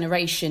young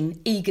generation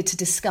eager to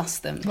discuss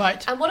them.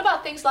 Right. And what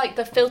about things like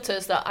the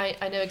filters that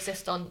I know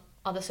exist on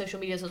other social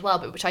medias as well,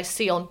 but which I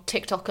see on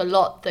TikTok a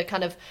lot, the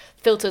kind of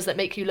filters that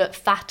make you look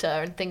fatter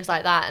and things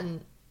like that.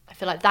 And I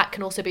feel like that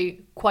can also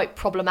be quite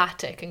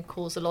problematic and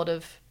cause a lot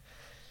of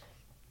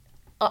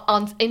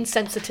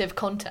insensitive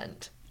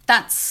content.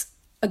 That's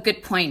a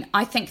good point.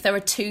 I think there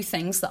are two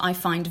things that I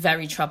find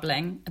very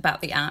troubling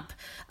about the app.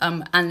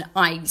 And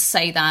I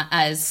say that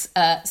as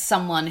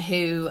someone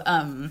who...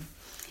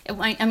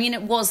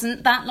 it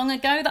wasn't that long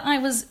ago that I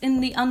was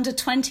in the under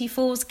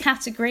 24s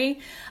category,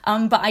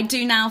 but I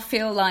do now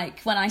feel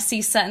like when I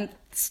see certain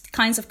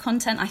kinds of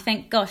content, I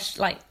think, gosh,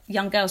 like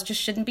young girls just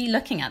shouldn't be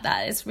looking at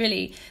that. It's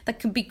really, that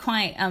can be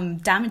quite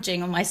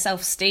damaging on my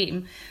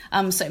self-esteem,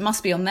 so it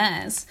must be on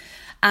theirs.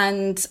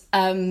 And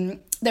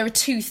there are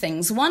two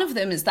things. One of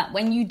them is that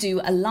when you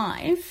do a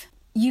live,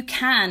 you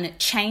can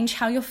change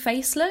how your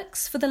face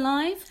looks for the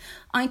live.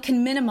 I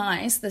can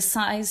minimize the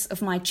size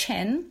of my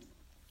chin,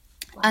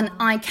 and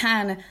I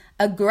can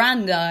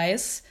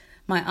aggrandize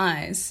my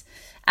eyes,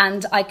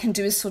 and I can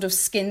do a sort of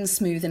skin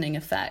smoothening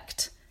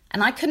effect.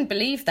 And I couldn't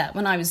believe that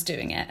when I was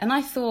doing it. And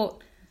I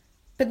thought,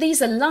 but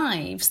these are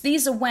lives.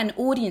 These are when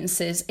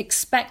audiences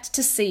expect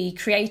to see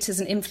creators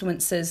and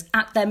influencers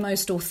at their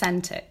most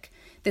authentic.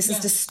 This is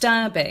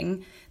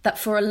disturbing that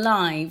for a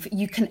live,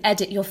 you can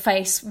edit your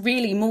face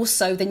really more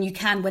so than you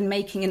can when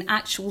making an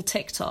actual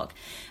TikTok.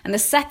 And the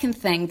second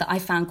thing that I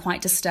found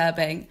quite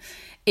disturbing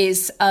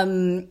is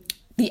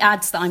the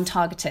ads that I'm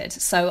targeted.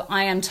 So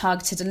I am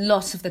targeted a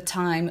lot of the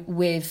time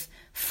with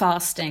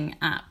fasting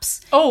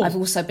apps. I've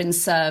also been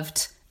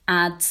served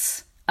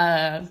ads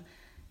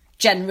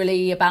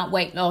generally about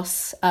weight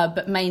loss,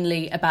 but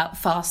mainly about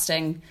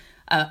fasting.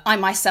 I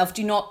myself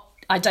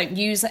I don't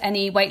use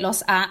any weight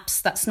loss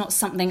apps. That's not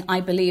something I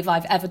believe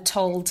I've ever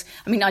told.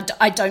 I mean,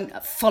 I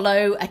don't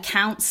follow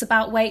accounts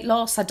about weight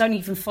loss. I don't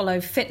even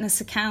follow fitness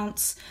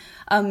accounts.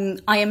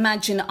 I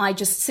imagine I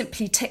just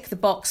simply tick the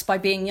box by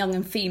being young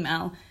and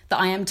female that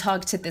I am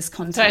targeted this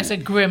content. So it's a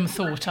grim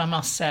thought, I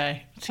must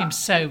say. It seems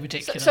so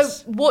ridiculous. So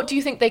what do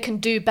you think they can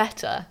do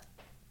better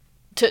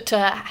to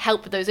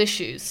help with those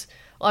issues?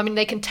 I mean,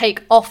 they can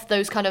take off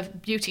those kind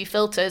of beauty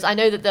filters. I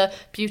know that the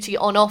beauty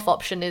on-off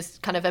option is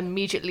kind of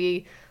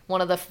immediately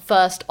one of the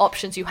first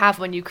options you have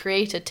when you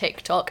create a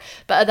TikTok.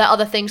 But are there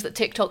other things that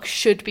TikTok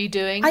should be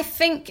doing? I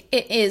think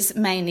it is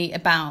mainly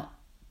about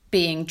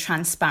being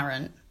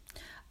transparent.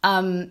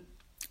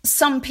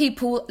 Some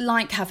people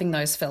like having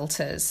those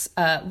filters,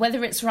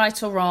 whether it's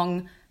right or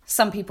wrong.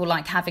 Some people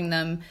like having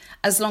them.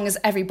 As long as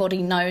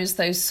everybody knows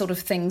those sort of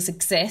things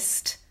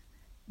exist,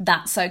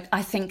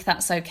 I think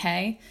that's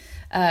okay.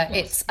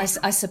 Yes.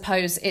 I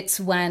suppose it's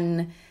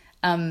when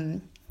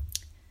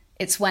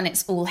it's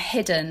all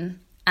hidden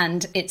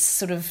and it's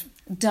sort of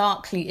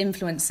darkly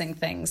influencing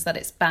things that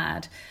it's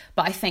bad.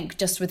 But I think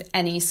just with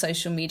any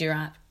social media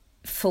app,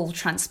 full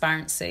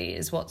transparency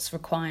is what's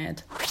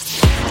required.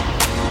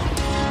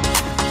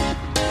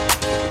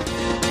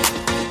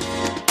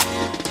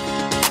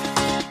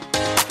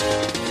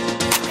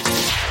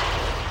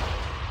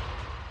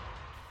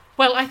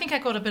 Well, I think I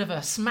got a bit of a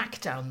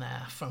smackdown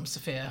there from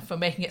Sophia for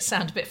making it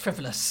sound a bit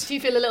frivolous. Do you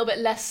feel a little bit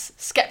less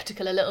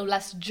sceptical, a little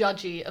less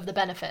judgy of the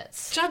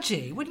benefits?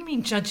 Judgy? What do you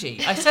mean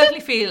judgy? I certainly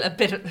feel a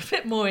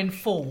bit more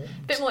informed.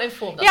 A bit more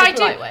informed, that's a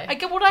polite way.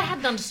 What I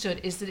hadn't understood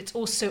is that it's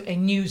also a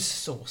news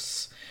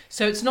source.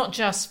 So it's not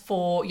just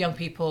for young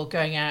people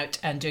going out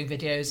and doing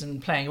videos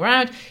and playing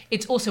around.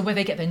 It's also where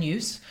they get their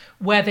news,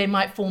 where they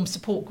might form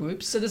support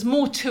groups. So there's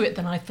more to it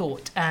than I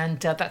thought, and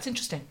that's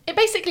interesting. It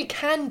basically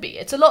can be.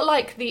 It's a lot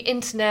like the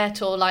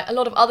internet or like a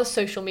lot of other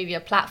social media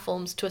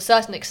platforms to a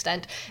certain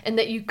extent, in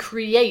that you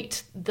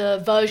create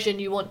the version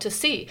you want to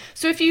see.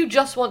 So if you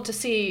just want to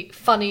see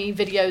funny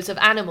videos of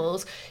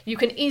animals, you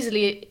can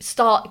easily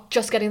start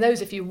just getting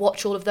those if you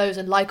watch all of those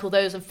and like all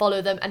those and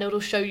follow them, and it'll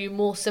show you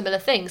more similar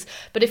things.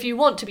 But if you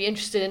want to be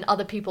interested in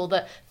other people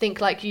that think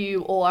like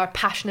you or are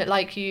passionate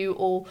like you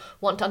or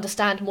want to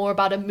understand more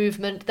about a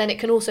movement, then it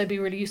can also be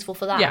really useful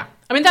for that. Yeah,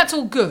 I mean, that's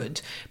all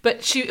good,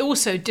 but she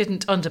also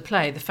didn't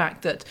underplay the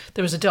fact that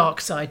there is a dark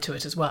side to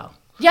it as well.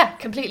 Yeah,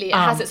 completely. It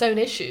has its own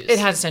issues. It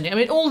has its own. I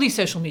mean, all these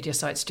social media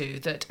sites do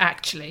that.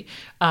 Actually,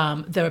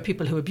 there are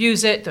people who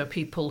abuse it. There are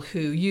people who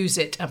use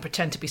it and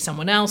pretend to be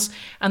someone else.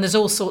 And there's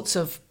all sorts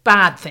of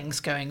bad things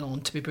going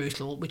on, to be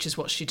brutal, which is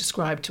what she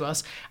described to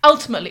us.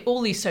 Ultimately,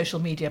 all these social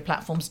media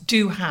platforms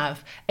do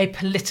have a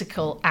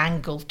political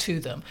angle to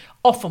them,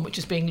 often which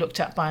is being looked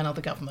at by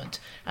another government.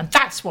 And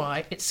that's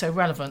why it's so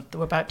relevant that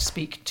we're about to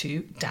speak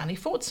to Danny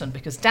Fortson,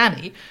 because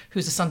Danny,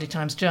 who's a Sunday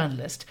Times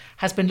journalist,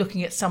 has been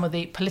looking at some of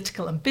the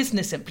political and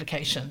business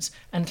implications,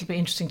 and it'll be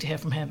interesting to hear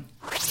from him.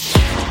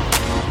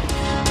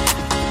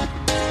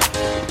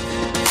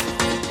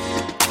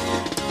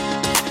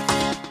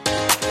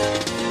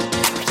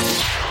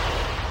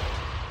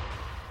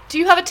 Do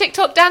you have a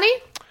TikTok, Danny?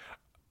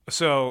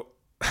 So,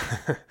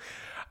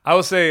 I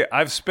will say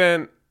I've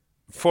spent,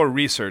 for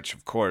research,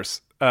 of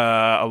course,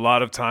 a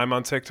lot of time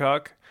on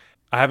TikTok.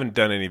 I haven't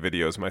done any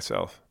videos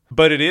myself,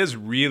 but it is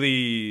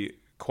really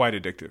quite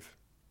addictive.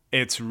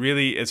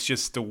 It's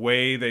just the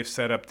way they've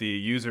set up the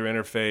user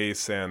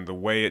interface and the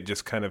way it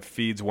just kind of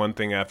feeds one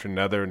thing after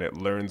another and it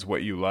learns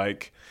what you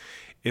like.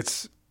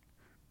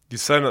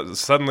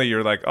 Suddenly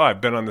you're like, oh,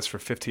 I've been on this for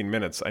 15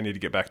 minutes. I need to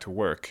get back to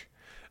work.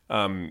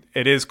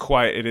 It is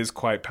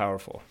quite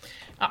powerful.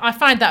 I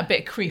find that a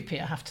bit creepy,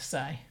 I have to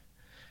say.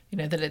 You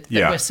know, that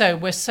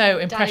we're so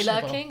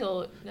impressionable. Danny lurking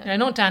or no,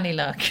 not Danny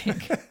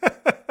lurking.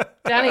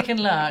 Danny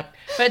can lurk,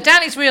 but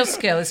Danny's real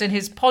skill is in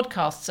his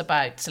podcasts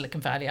about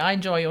Silicon Valley. I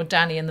enjoy your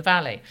Danny in the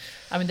Valley.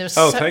 I mean, there's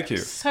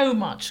so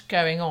much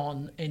going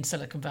on in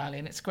Silicon Valley,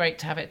 and it's great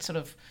to have it sort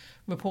of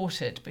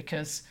reported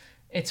because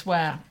It's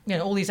where,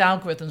 all these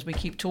algorithms we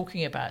keep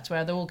talking about,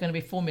 where they're all going to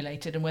be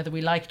formulated and whether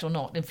we like it or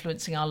not,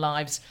 influencing our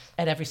lives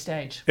at every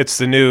stage. It's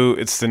the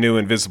new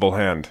invisible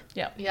hand.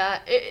 Yeah,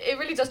 it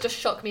really does just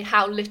shock me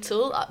how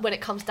little, when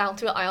it comes down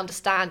to it, I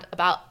understand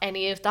about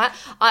any of that.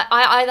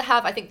 I either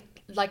have, I think,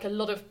 like a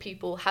lot of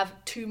people, have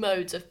two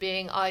modes of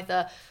being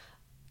either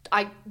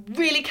I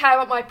really care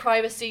about my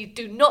privacy,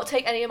 do not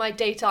take any of my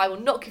data, I will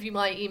not give you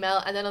my email,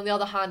 and then on the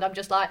other hand, I'm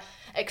just like,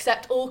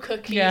 accept all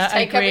cookies,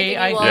 take everything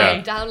you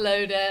want,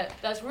 download it.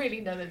 There's really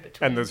no in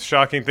between. And the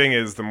shocking thing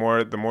is, the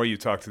more you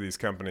talk to these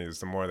companies,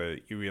 the more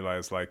that you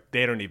realize, like,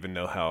 they don't even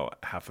know how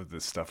half of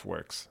this stuff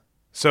works.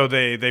 So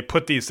they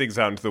put these things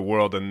out into the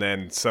world, and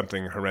then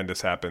something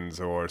horrendous happens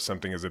or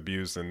something is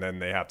abused, and then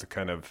they have to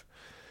kind of,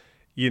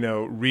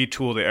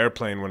 retool the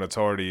airplane when it's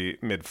already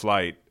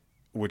mid-flight,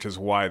 which is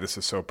why this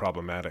is so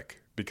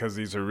problematic, because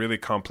these are really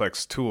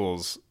complex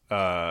tools.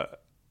 And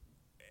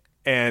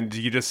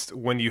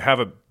when you have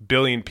 1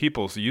 billion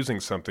people using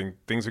something,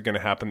 things are going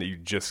to happen that you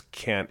just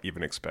can't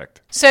even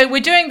expect. So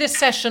we're doing this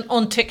session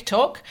on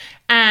TikTok,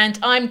 and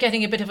I'm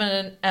getting a bit of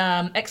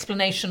an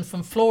explanation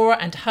from Flora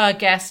and her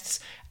guests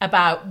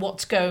about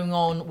what's going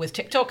on with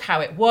TikTok,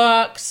 how it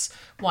works,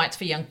 why it's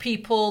for young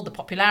people, the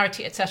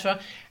popularity, etc.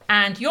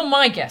 And you're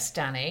my guest,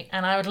 Danny,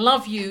 and I would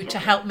love you to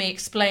help me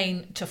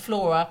explain to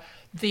Flora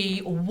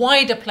the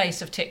wider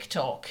place of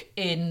TikTok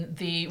in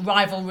the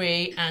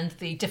rivalry and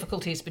the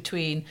difficulties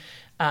between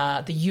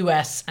the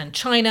US and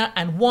China,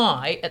 and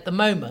why, at the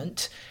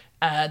moment,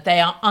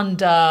 they are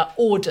under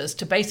orders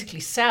to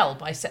basically sell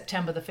by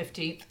September the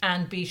 15th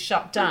and be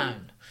shut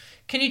down.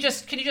 Can you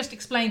just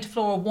explain to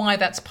Flora why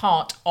that's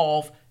part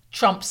of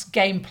Trump's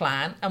game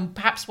plan, and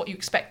perhaps what you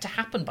expect to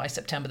happen by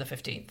September the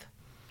 15th?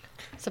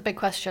 It's a big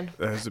question.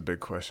 That is a big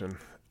question.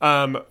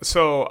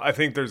 So I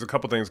think there's a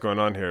couple things going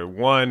on here.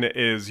 One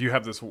is you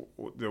have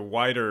the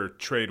wider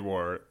trade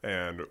war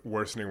and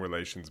worsening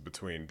relations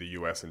between the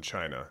U.S. and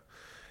China.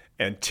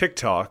 And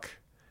TikTok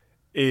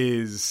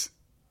is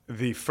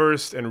the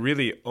first and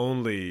really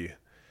only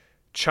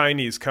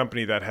Chinese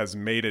company that has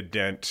made a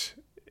dent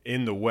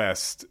in the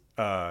West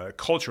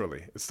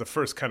culturally. It's the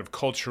first kind of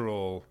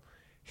cultural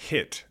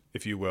hit,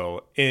 if you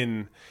will,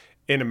 in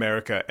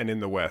America and in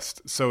the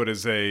West. So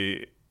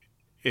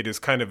it is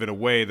kind of, in a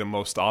way, the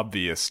most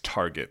obvious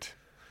target.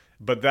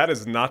 But that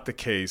is not the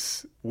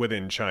case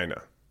within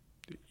China.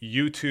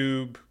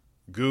 YouTube,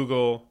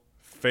 Google,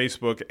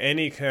 Facebook,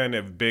 any kind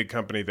of big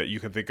company that you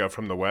can think of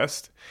from the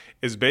West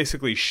is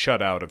basically shut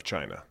out of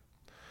China.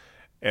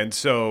 And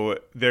so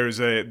there's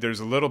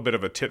a little bit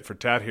of a tit for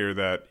tat here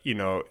that,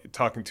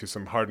 talking to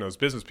some hard-nosed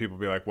business people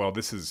be like, well,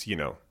 this is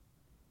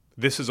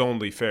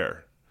only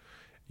fair.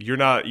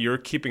 You're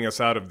keeping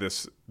us out of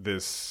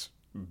this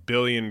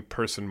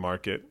billion-person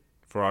market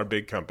for our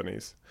big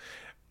companies.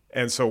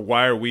 And so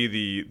why are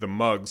we the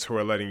mugs who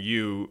are letting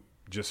you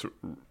just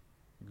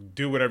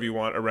do whatever you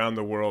want around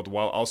the world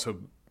while also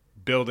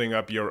building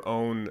up your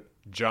own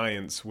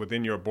giants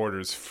within your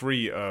borders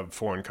free of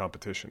foreign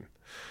competition?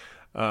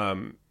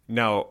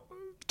 Now,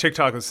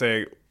 TikTok would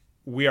say,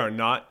 we are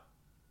not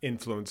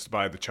influenced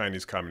by the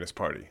Chinese Communist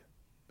Party.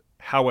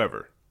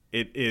 However,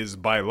 it is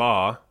by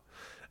law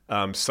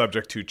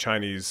subject to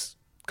Chinese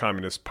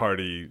Communist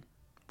Party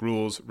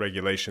rules,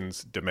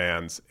 regulations,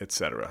 demands,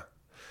 etc.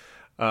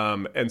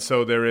 And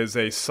so there is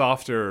a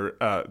softer,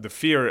 the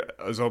fear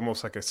is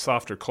almost like a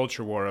softer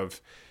culture war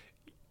of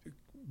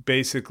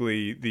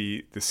basically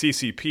the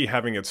CCP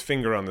having its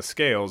finger on the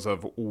scales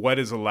of what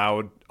is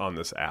allowed on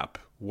this app,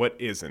 what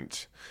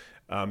isn't.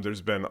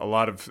 There's been a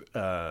lot of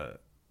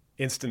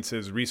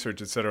instances,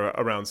 research, etc.,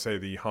 around, say,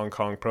 the Hong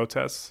Kong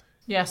protests.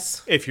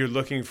 Yes. If you're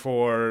looking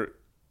for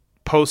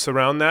posts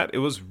around that, it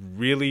was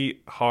really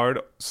hard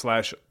 /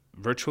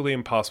 virtually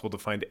impossible to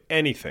find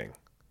anything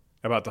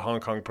about the Hong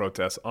Kong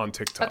protests on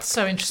TikTok. That's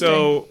so interesting.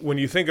 So when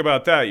you think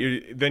about that,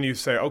 then you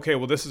say, okay,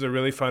 well, this is a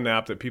really fun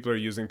app that people are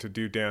using to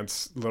do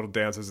little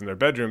dances in their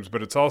bedrooms,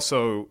 but it's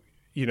also,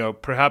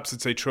 perhaps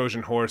it's a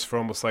Trojan horse for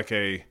almost like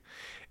a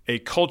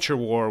culture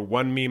war,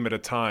 one meme at a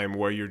time,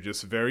 where you're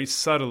just very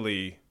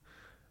subtly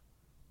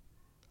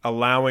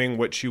allowing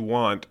what you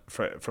want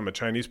from a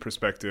Chinese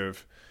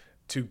perspective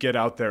to get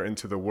out there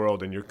into the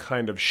world, and you're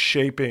kind of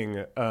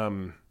shaping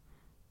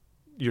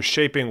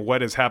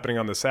what is happening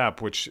on this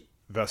app, which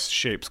thus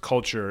shapes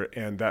culture,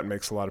 and that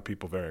makes a lot of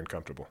people very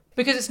uncomfortable.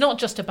 Because it's not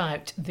just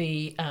about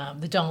the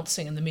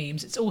dancing and the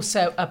memes, it's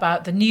also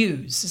about the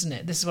news, isn't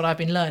it? This is what I've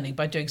been learning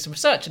by doing some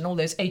research, and all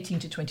those 18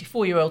 to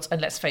 24-year-olds,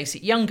 and let's face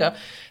it, younger,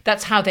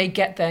 that's how they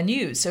get their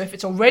news. So if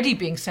it's already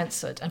being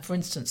censored, and for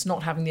instance,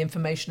 not having the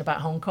information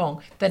about Hong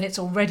Kong, then it's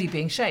already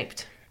being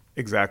shaped.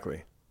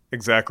 Exactly.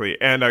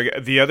 And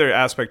the other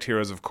aspect here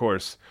is, of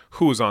course,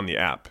 who's on the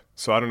app.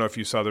 So I don't know if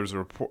you saw, there was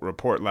a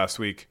report last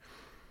week.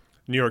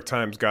 New York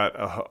Times got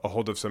a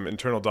hold of some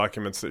internal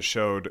documents that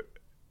showed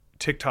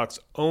TikTok's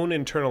own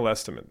internal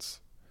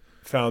estimates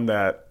found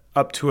that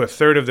up to a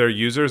third of their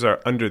users are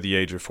under the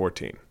age of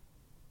 14.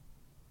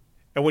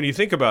 And when you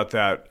think about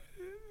that,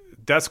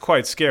 that's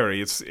quite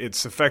scary.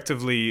 It's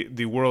effectively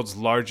the world's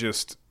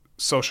largest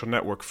social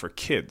network for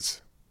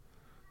kids,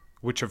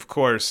 which of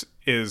course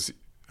is,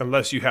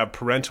 unless you have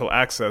parental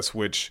access,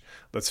 which,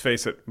 let's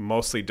face it,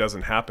 mostly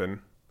doesn't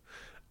happen,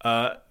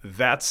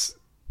 that's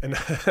an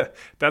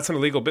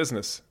illegal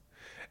business.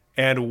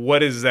 And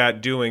what is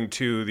that doing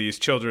to these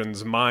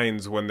children's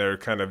minds when they're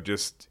kind of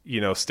just,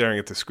 staring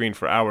at the screen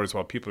for hours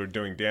while people are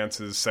doing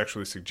dances,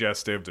 sexually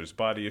suggestive, there's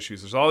body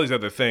issues, there's all these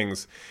other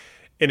things,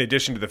 in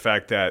addition to the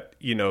fact that,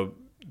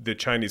 the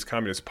Chinese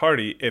Communist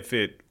Party, if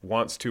it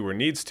wants to or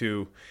needs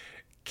to,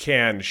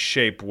 can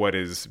shape what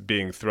is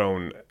being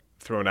thrown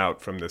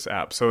out from this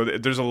app. So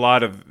there's a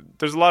lot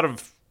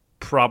of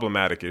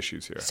problematic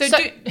issues here.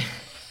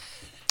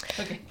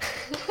 Okay.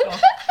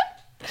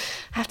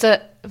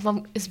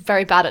 Mum is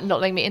very bad at not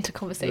letting me into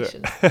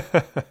conversations.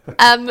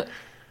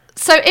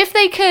 So if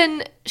they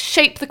can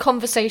shape the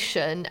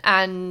conversation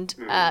and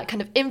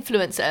kind of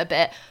influence it a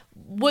bit,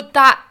 would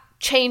that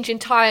change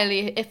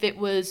entirely if it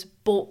was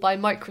bought by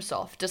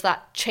Microsoft? Does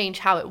that change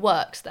how it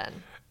works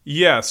then?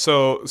 Yeah,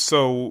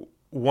 so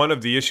one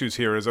of the issues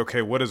here is,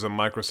 okay, what does a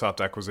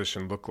Microsoft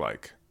acquisition look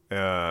like?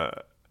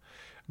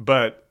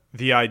 But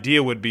the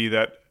idea would be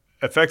that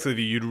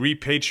effectively you'd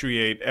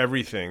repatriate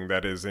everything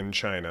that is in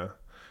China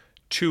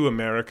to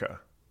America.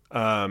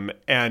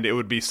 And it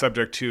would be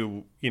subject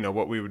to,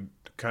 what we would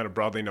kind of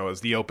broadly know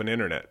as the open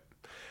internet.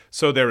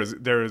 So there is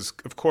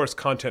of course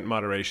content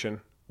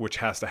moderation, which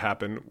has to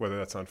happen, whether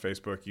that's on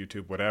Facebook,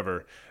 YouTube,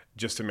 whatever,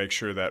 just to make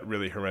sure that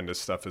really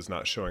horrendous stuff is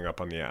not showing up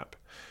on the app.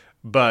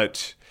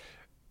 But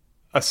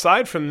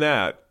aside from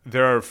that,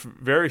 there are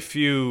very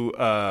few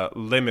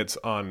limits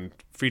on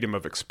freedom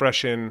of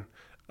expression,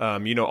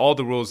 all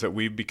the rules that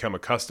we've become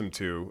accustomed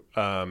to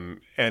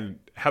and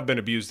have been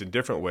abused in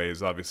different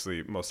ways,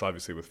 most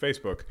obviously with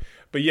Facebook.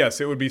 But yes,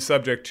 it would be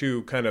subject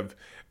to kind of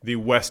the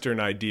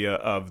Western idea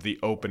of the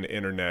open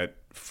internet,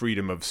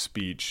 freedom of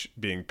speech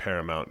being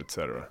paramount,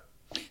 etc.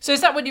 So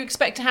is that what you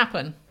expect to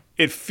happen?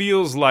 It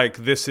feels like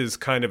this is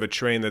kind of a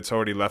train that's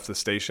already left the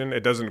station.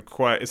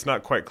 It's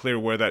not quite clear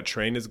where that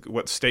train is,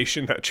 what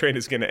station that train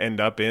is going to end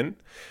up in,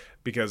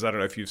 because I don't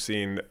know if you've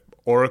seen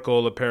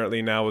Oracle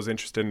apparently now is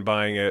interested in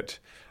buying it.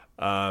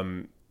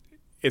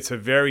 It's a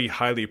very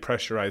highly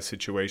pressurized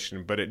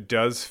situation, but it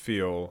does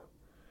feel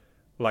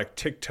like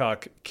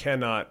TikTok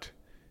cannot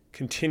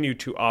continue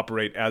to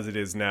operate as it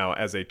is now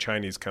as a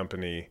Chinese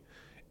company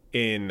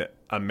in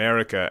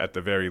America at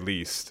the very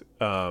least,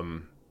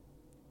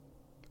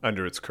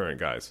 under its current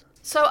guise.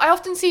 So I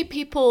often see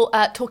people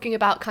talking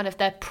about kind of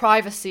their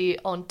privacy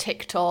on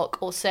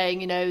TikTok, or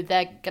saying,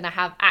 they're going to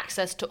have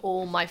access to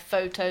all my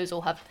photos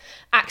or have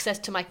access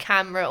to my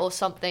camera or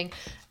something.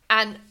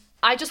 And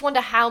I just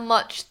wonder how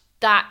much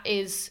that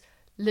is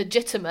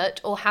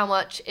legitimate, or how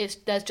much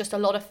there's just a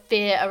lot of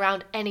fear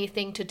around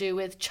anything to do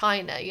with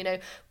China.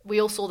 We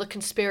all saw the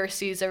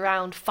conspiracies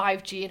around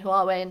 5G and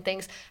Huawei and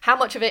things. How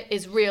much of it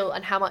is real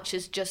and how much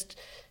is just,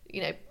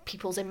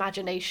 people's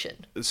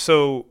imagination?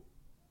 So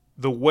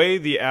the way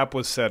the app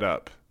was set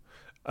up,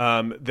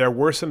 there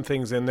were some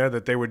things in there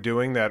that they were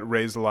doing that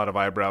raised a lot of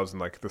eyebrows in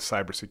like the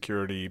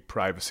cybersecurity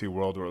privacy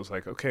world, where it was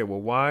like, okay, well,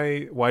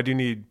 why do you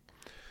need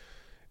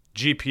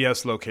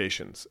GPS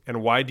locations,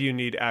 and why do you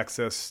need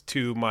access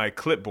to my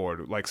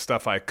clipboard, like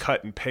stuff I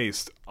cut and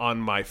paste on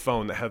my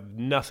phone that have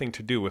nothing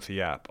to do with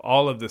the app,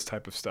 all of this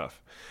type of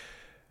stuff.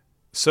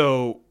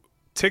 So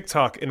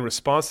TikTok, in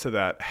response to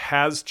that,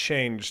 has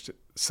changed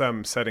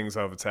some settings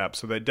of its app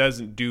so that it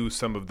doesn't do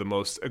some of the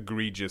most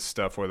egregious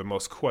stuff, or the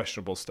most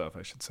questionable stuff,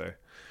 I should say.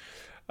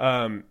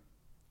 And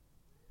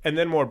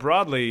then more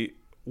broadly,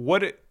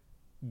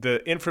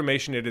 the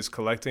information it is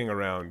collecting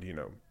around,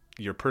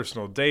 your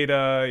personal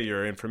data,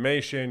 your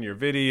information, your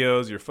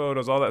videos, your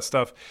photos, all that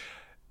stuff,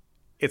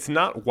 it's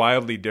not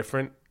wildly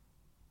different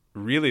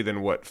really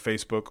than what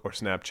Facebook or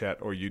Snapchat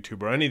or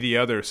YouTube or any of the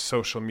other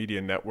social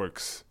media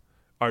networks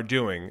are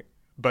doing.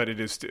 But it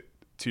is,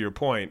 to your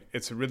point,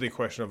 it's really a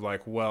question of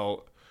like,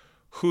 well,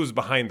 who's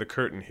behind the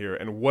curtain here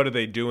and what are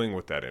they doing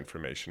with that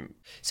information?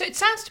 So it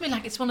sounds to me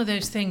like it's one of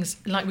those things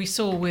like we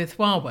saw with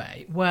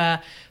Huawei,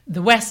 where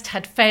the West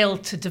had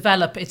failed to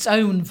develop its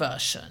own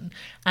version,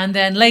 and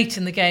then late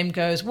in the game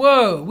goes,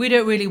 whoa, we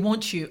don't really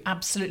want you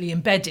absolutely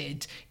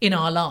embedded in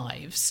our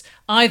lives.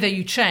 Either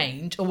you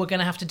change or we're going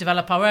to have to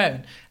develop our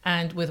own.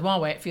 And with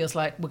Huawei, it feels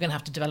like we're going to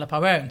have to develop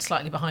our own,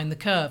 slightly behind the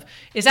curve.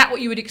 Is that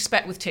what you would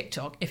expect with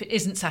TikTok? If it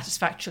isn't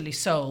satisfactorily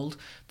sold,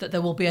 that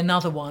there will be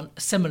another one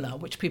similar,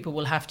 which people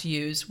will have to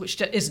use, which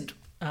isn't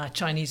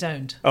Chinese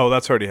owned? Oh,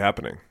 that's already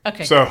happening.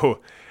 Okay. So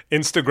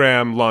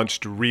Instagram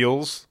launched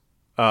Reels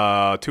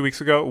 2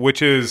 weeks ago,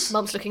 which is...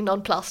 Mum's looking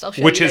nonplussed. I'll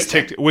show you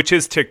later. Which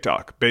is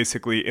TikTok,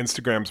 basically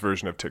Instagram's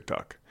version of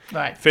TikTok.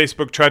 Right.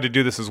 Facebook tried to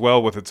do this as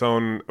well with its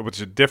own, which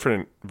is a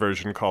different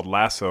version called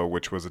Lasso,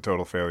 which was a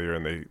total failure,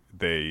 and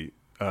they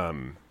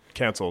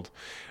canceled.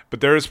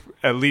 But there's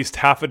at least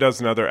half a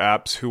dozen other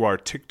apps who are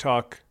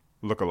TikTok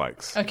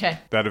lookalikes. Okay.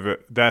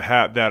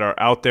 That are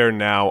out there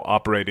now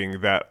operating,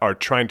 that are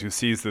trying to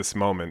seize this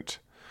moment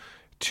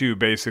to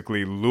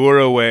basically lure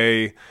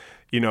away,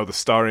 the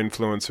star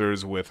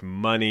influencers with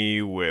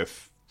money,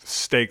 with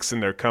stakes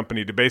in their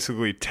company, to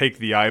basically take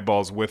the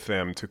eyeballs with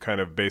them, to kind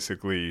of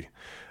basically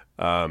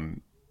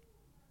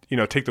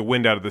take the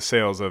wind out of the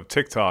sails of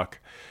TikTok,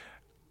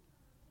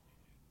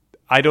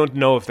 I don't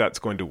know if that's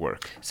going to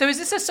work. So is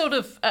this a sort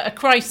of a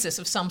crisis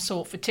of some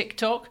sort for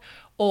TikTok,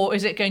 or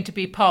is it going to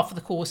be par for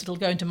the course? It'll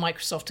go into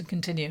Microsoft and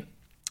continue?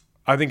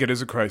 I think it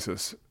is a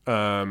crisis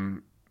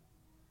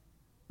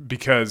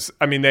because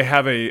they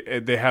have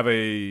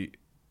a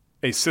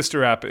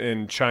sister app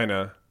in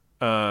China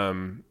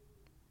under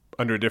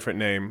a different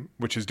name,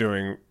 which is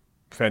doing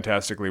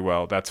fantastically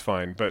well. That's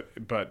fine,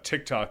 but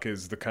TikTok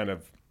is the kind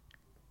of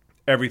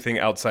everything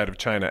outside of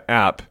China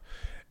app,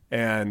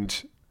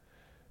 and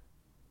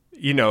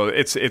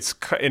it's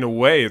in a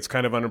way it's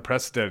kind of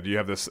unprecedented. You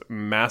have this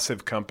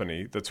massive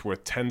company that's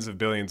worth tens of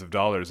billions of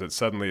dollars that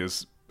suddenly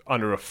is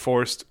under a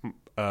forced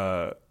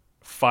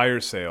fire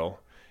sale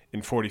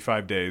in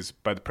 45 days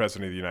by the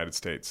President of the United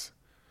States,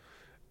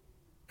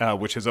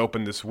 which has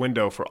opened this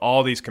window for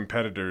all these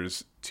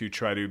competitors to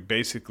try to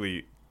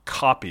basically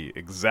copy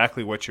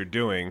exactly what you're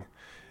doing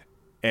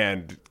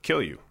and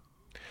kill you.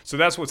 So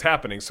that's what's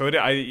happening. So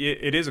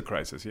it is a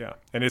crisis, yeah.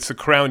 And it's the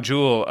crown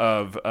jewel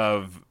of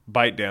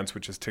ByteDance,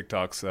 which is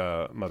TikTok's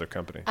mother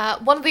company.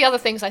 One of the other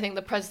things I think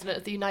the President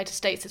of the United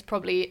States is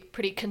probably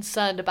pretty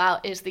concerned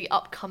about is the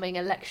upcoming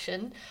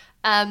election.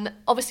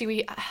 Obviously,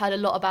 we heard a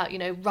lot about,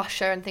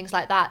 Russia and things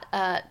like that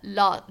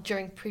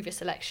during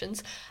previous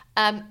elections.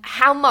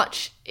 How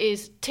much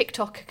is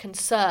TikTok a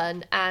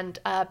concern, and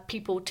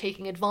people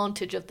taking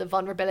advantage of the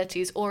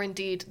vulnerabilities or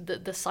indeed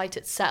the site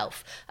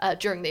itself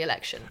during the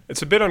election?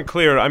 It's a bit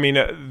unclear. I mean,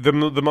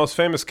 the most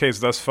famous case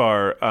thus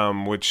far,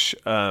 which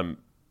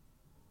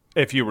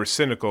if you were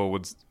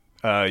cynical,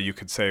 you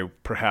could say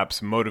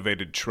perhaps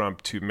motivated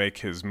Trump to make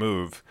his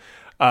move,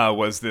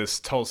 was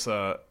this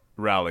Tulsa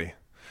rally,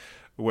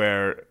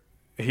 where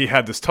he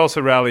had this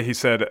Tulsa rally. He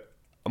said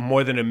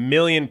more than 1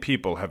 million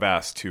people have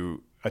asked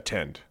to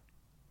attend,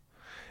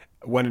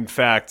 when in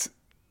fact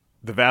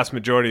the vast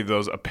majority of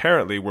those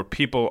apparently were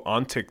people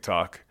on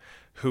TikTok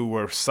who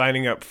were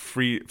signing up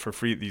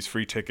these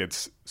free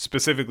tickets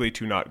specifically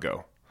to not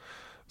go.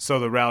 So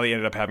the rally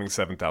ended up having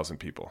 7,000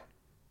 people,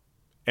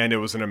 and it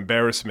was an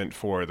embarrassment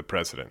for the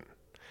president.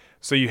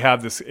 So you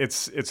have this.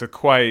 It's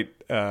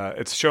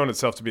shown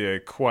itself to be a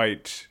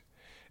quite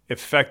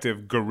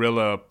effective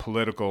guerrilla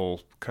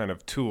political kind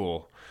of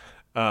tool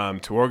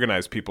to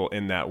organize people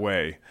in that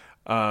way.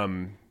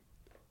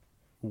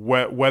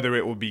 Whether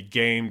it will be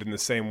gamed in the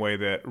same way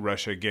that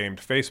Russia gamed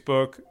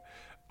Facebook.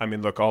 I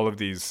mean, look, all of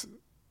these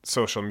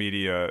social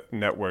media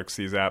networks,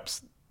 these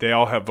apps, they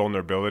all have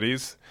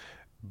vulnerabilities.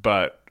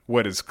 But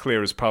what is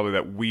clear is probably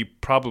that we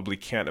probably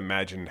can't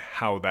imagine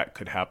how that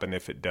could happen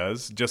if it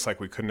does, just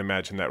like we couldn't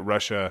imagine that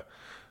Russia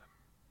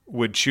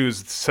would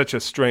choose such a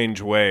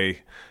strange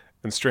way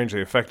and strangely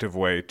effective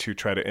way to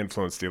try to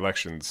influence the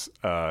elections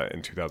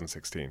in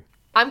 2016.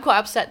 I'm quite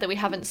upset that we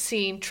haven't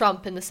seen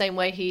Trump in the same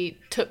way he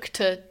took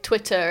to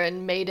Twitter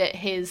and made it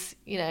his,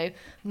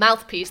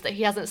 mouthpiece, that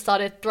he hasn't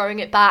started throwing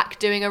it back,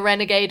 doing a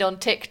renegade on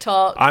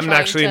TikTok. I'm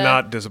actually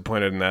not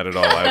disappointed in that at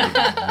all.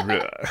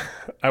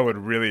 I would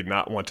really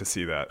not want to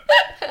see that.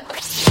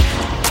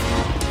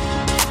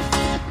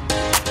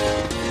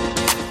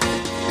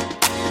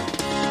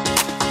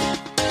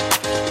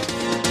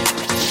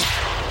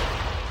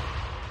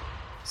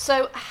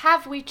 So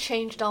have we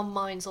changed our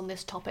minds on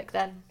this topic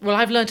then? Well,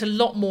 I've learned a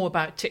lot more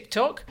about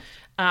TikTok.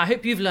 I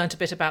hope you've learned a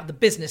bit about the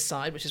business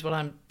side, which is what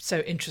I'm so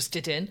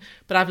interested in.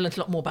 But I've learned a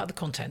lot more about the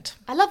content.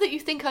 I love that you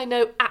think I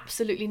know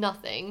absolutely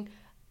nothing.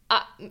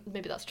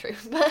 Maybe that's true.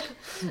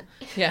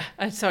 Yeah,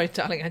 I'm sorry,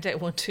 darling, I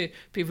don't want to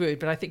be rude,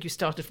 but I think you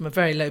started from a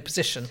very low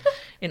position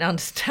in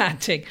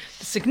understanding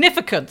the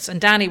significance.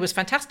 And Danny was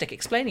fantastic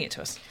explaining it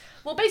to us.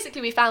 Well,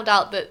 basically, we found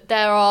out that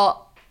there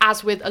are,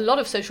 as with a lot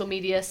of social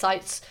media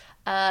sites,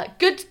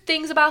 good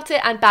things about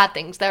it and bad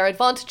things. There are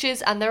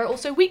advantages and there are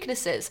also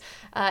weaknesses.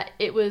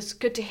 It was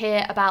good to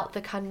hear about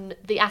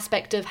the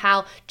aspect of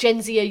how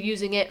Gen Z are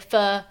using it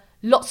for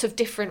lots of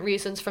different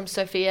reasons. From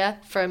Sophia,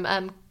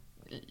 from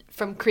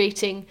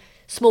creating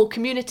small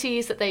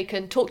communities that they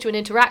can talk to and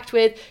interact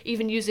with,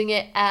 even using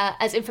it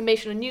as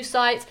information on news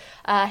sites,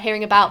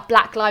 hearing about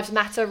Black Lives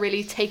Matter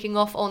really taking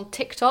off on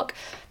TikTok,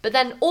 but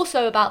then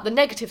also about the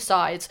negative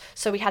sides.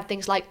 So we had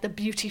things like the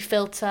beauty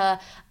filter,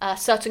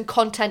 certain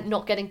content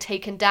not getting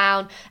taken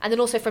down, and then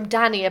also from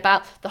Danny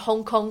about the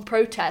Hong Kong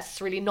protests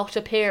really not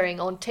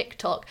appearing on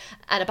TikTok,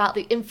 and about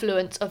the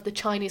influence of the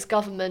Chinese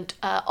government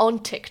on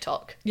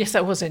TikTok. Yes,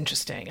 that was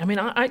interesting. I mean,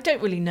 I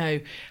don't really know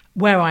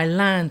where I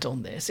land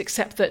on this,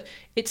 except that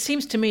it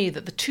seems to me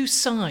that the two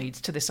sides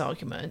to this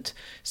argument,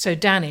 so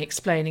Danny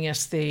explaining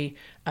us the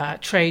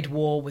trade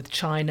war with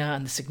China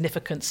and the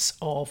significance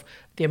of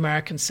the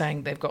Americans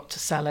saying they've got to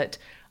sell it,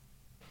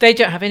 they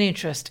don't have any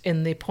interest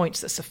in the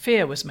points that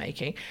Sophia was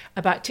making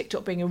about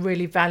TikTok being a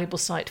really valuable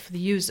site for the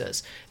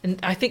users. And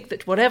I think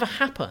that whatever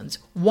happens,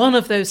 one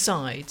of those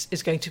sides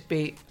is going to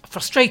be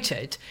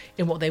frustrated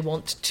in what they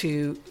want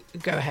to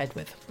go ahead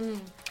with.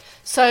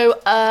 So,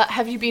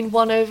 have you been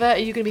won over? Are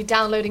you going to be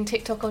downloading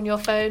TikTok on your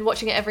phone,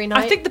 watching it every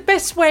night? I think the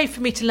best way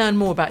for me to learn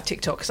more about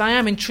TikTok, because I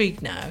am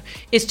intrigued now,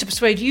 is to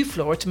persuade you,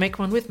 Flora, to make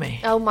one with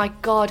me. Oh my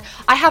God.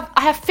 I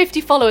have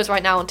 50 followers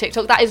right now on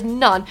TikTok. That is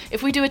none.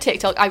 If we do a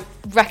TikTok, I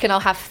reckon I'll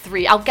have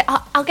 3.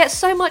 I'll get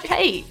so much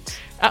hate.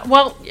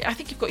 Well, I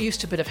think you've got used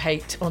to a bit of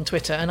hate on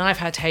Twitter, and I've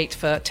had hate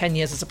for 10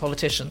 years as a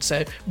politician,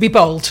 so be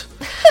bold.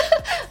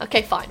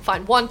 Okay,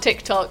 fine. 1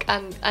 TikTok,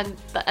 and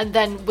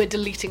then we're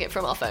deleting it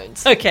from our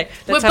phones. Okay.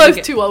 We're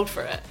both too old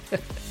for it.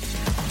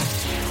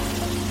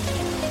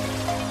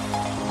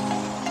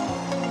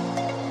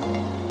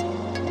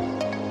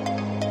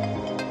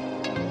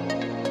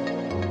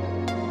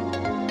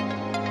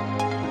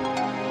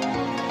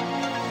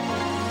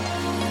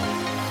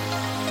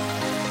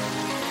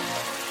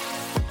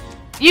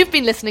 You've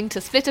been listening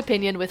to Split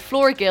Opinion with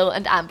Flora Gill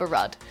and Amber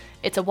Rudd.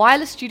 It's a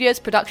Wireless Studios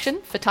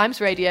production for Times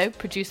Radio,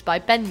 produced by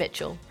Ben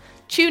Mitchell.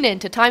 Tune in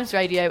to Times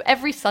Radio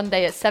every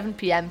Sunday at 7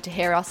 p.m. to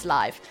hear us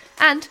live.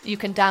 And you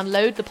can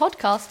download the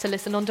podcast to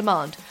listen on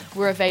demand.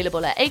 We're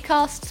available at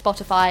Acast,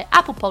 Spotify,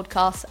 Apple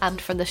Podcasts, and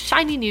from the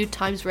shiny new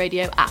Times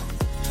Radio app.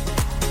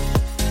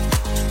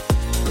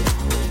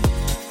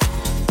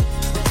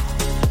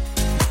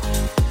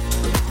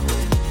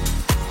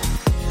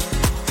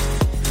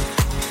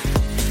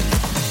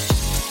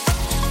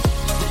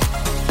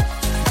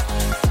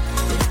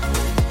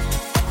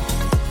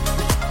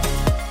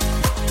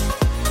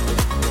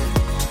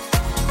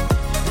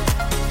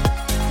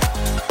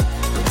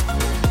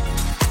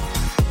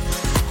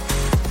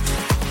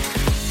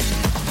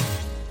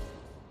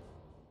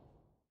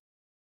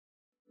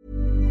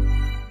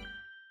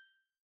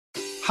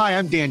 Hi,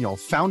 I'm Daniel,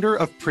 founder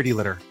of Pretty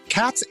Litter.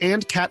 Cats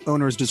and cat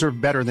owners deserve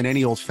better than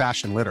any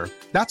old-fashioned litter.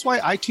 That's why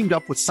I teamed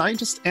up with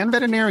scientists and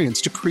veterinarians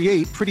to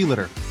create Pretty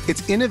Litter.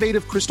 Its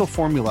innovative crystal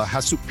formula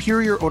has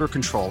superior odor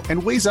control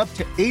and weighs up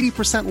to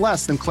 80%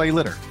 less than clay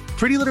litter.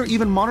 Pretty Litter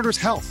even monitors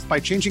health by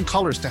changing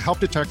colors to help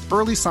detect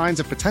early signs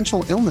of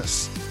potential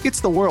illness. It's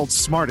the world's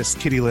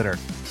smartest kitty litter.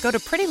 Go to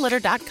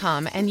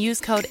prettylitter.com and use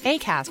code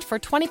ACAST for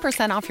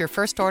 20% off your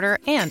first order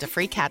and a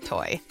free cat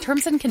toy.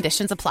 Terms and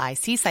conditions apply.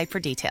 See site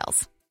for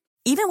details.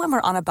 Even when we're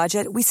on a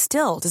budget, we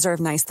still deserve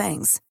nice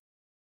things.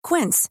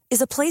 Quince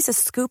is a place to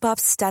scoop up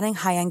stunning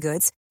high-end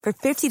goods for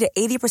 50 to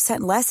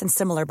 80% less than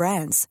similar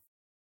brands.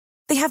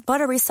 They have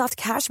buttery soft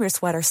cashmere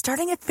sweaters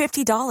starting at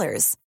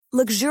 $50,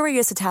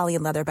 luxurious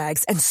Italian leather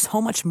bags, and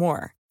so much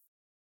more.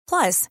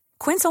 Plus,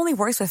 Quince only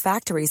works with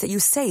factories that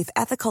use safe,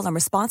 ethical, and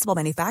responsible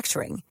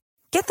manufacturing.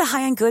 Get the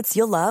high-end goods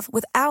you'll love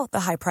without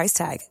the high price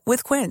tag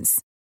with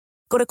Quince.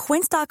 Go to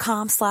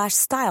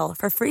quince.com/style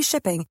for free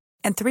shipping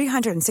and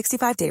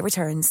 365-day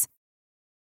returns.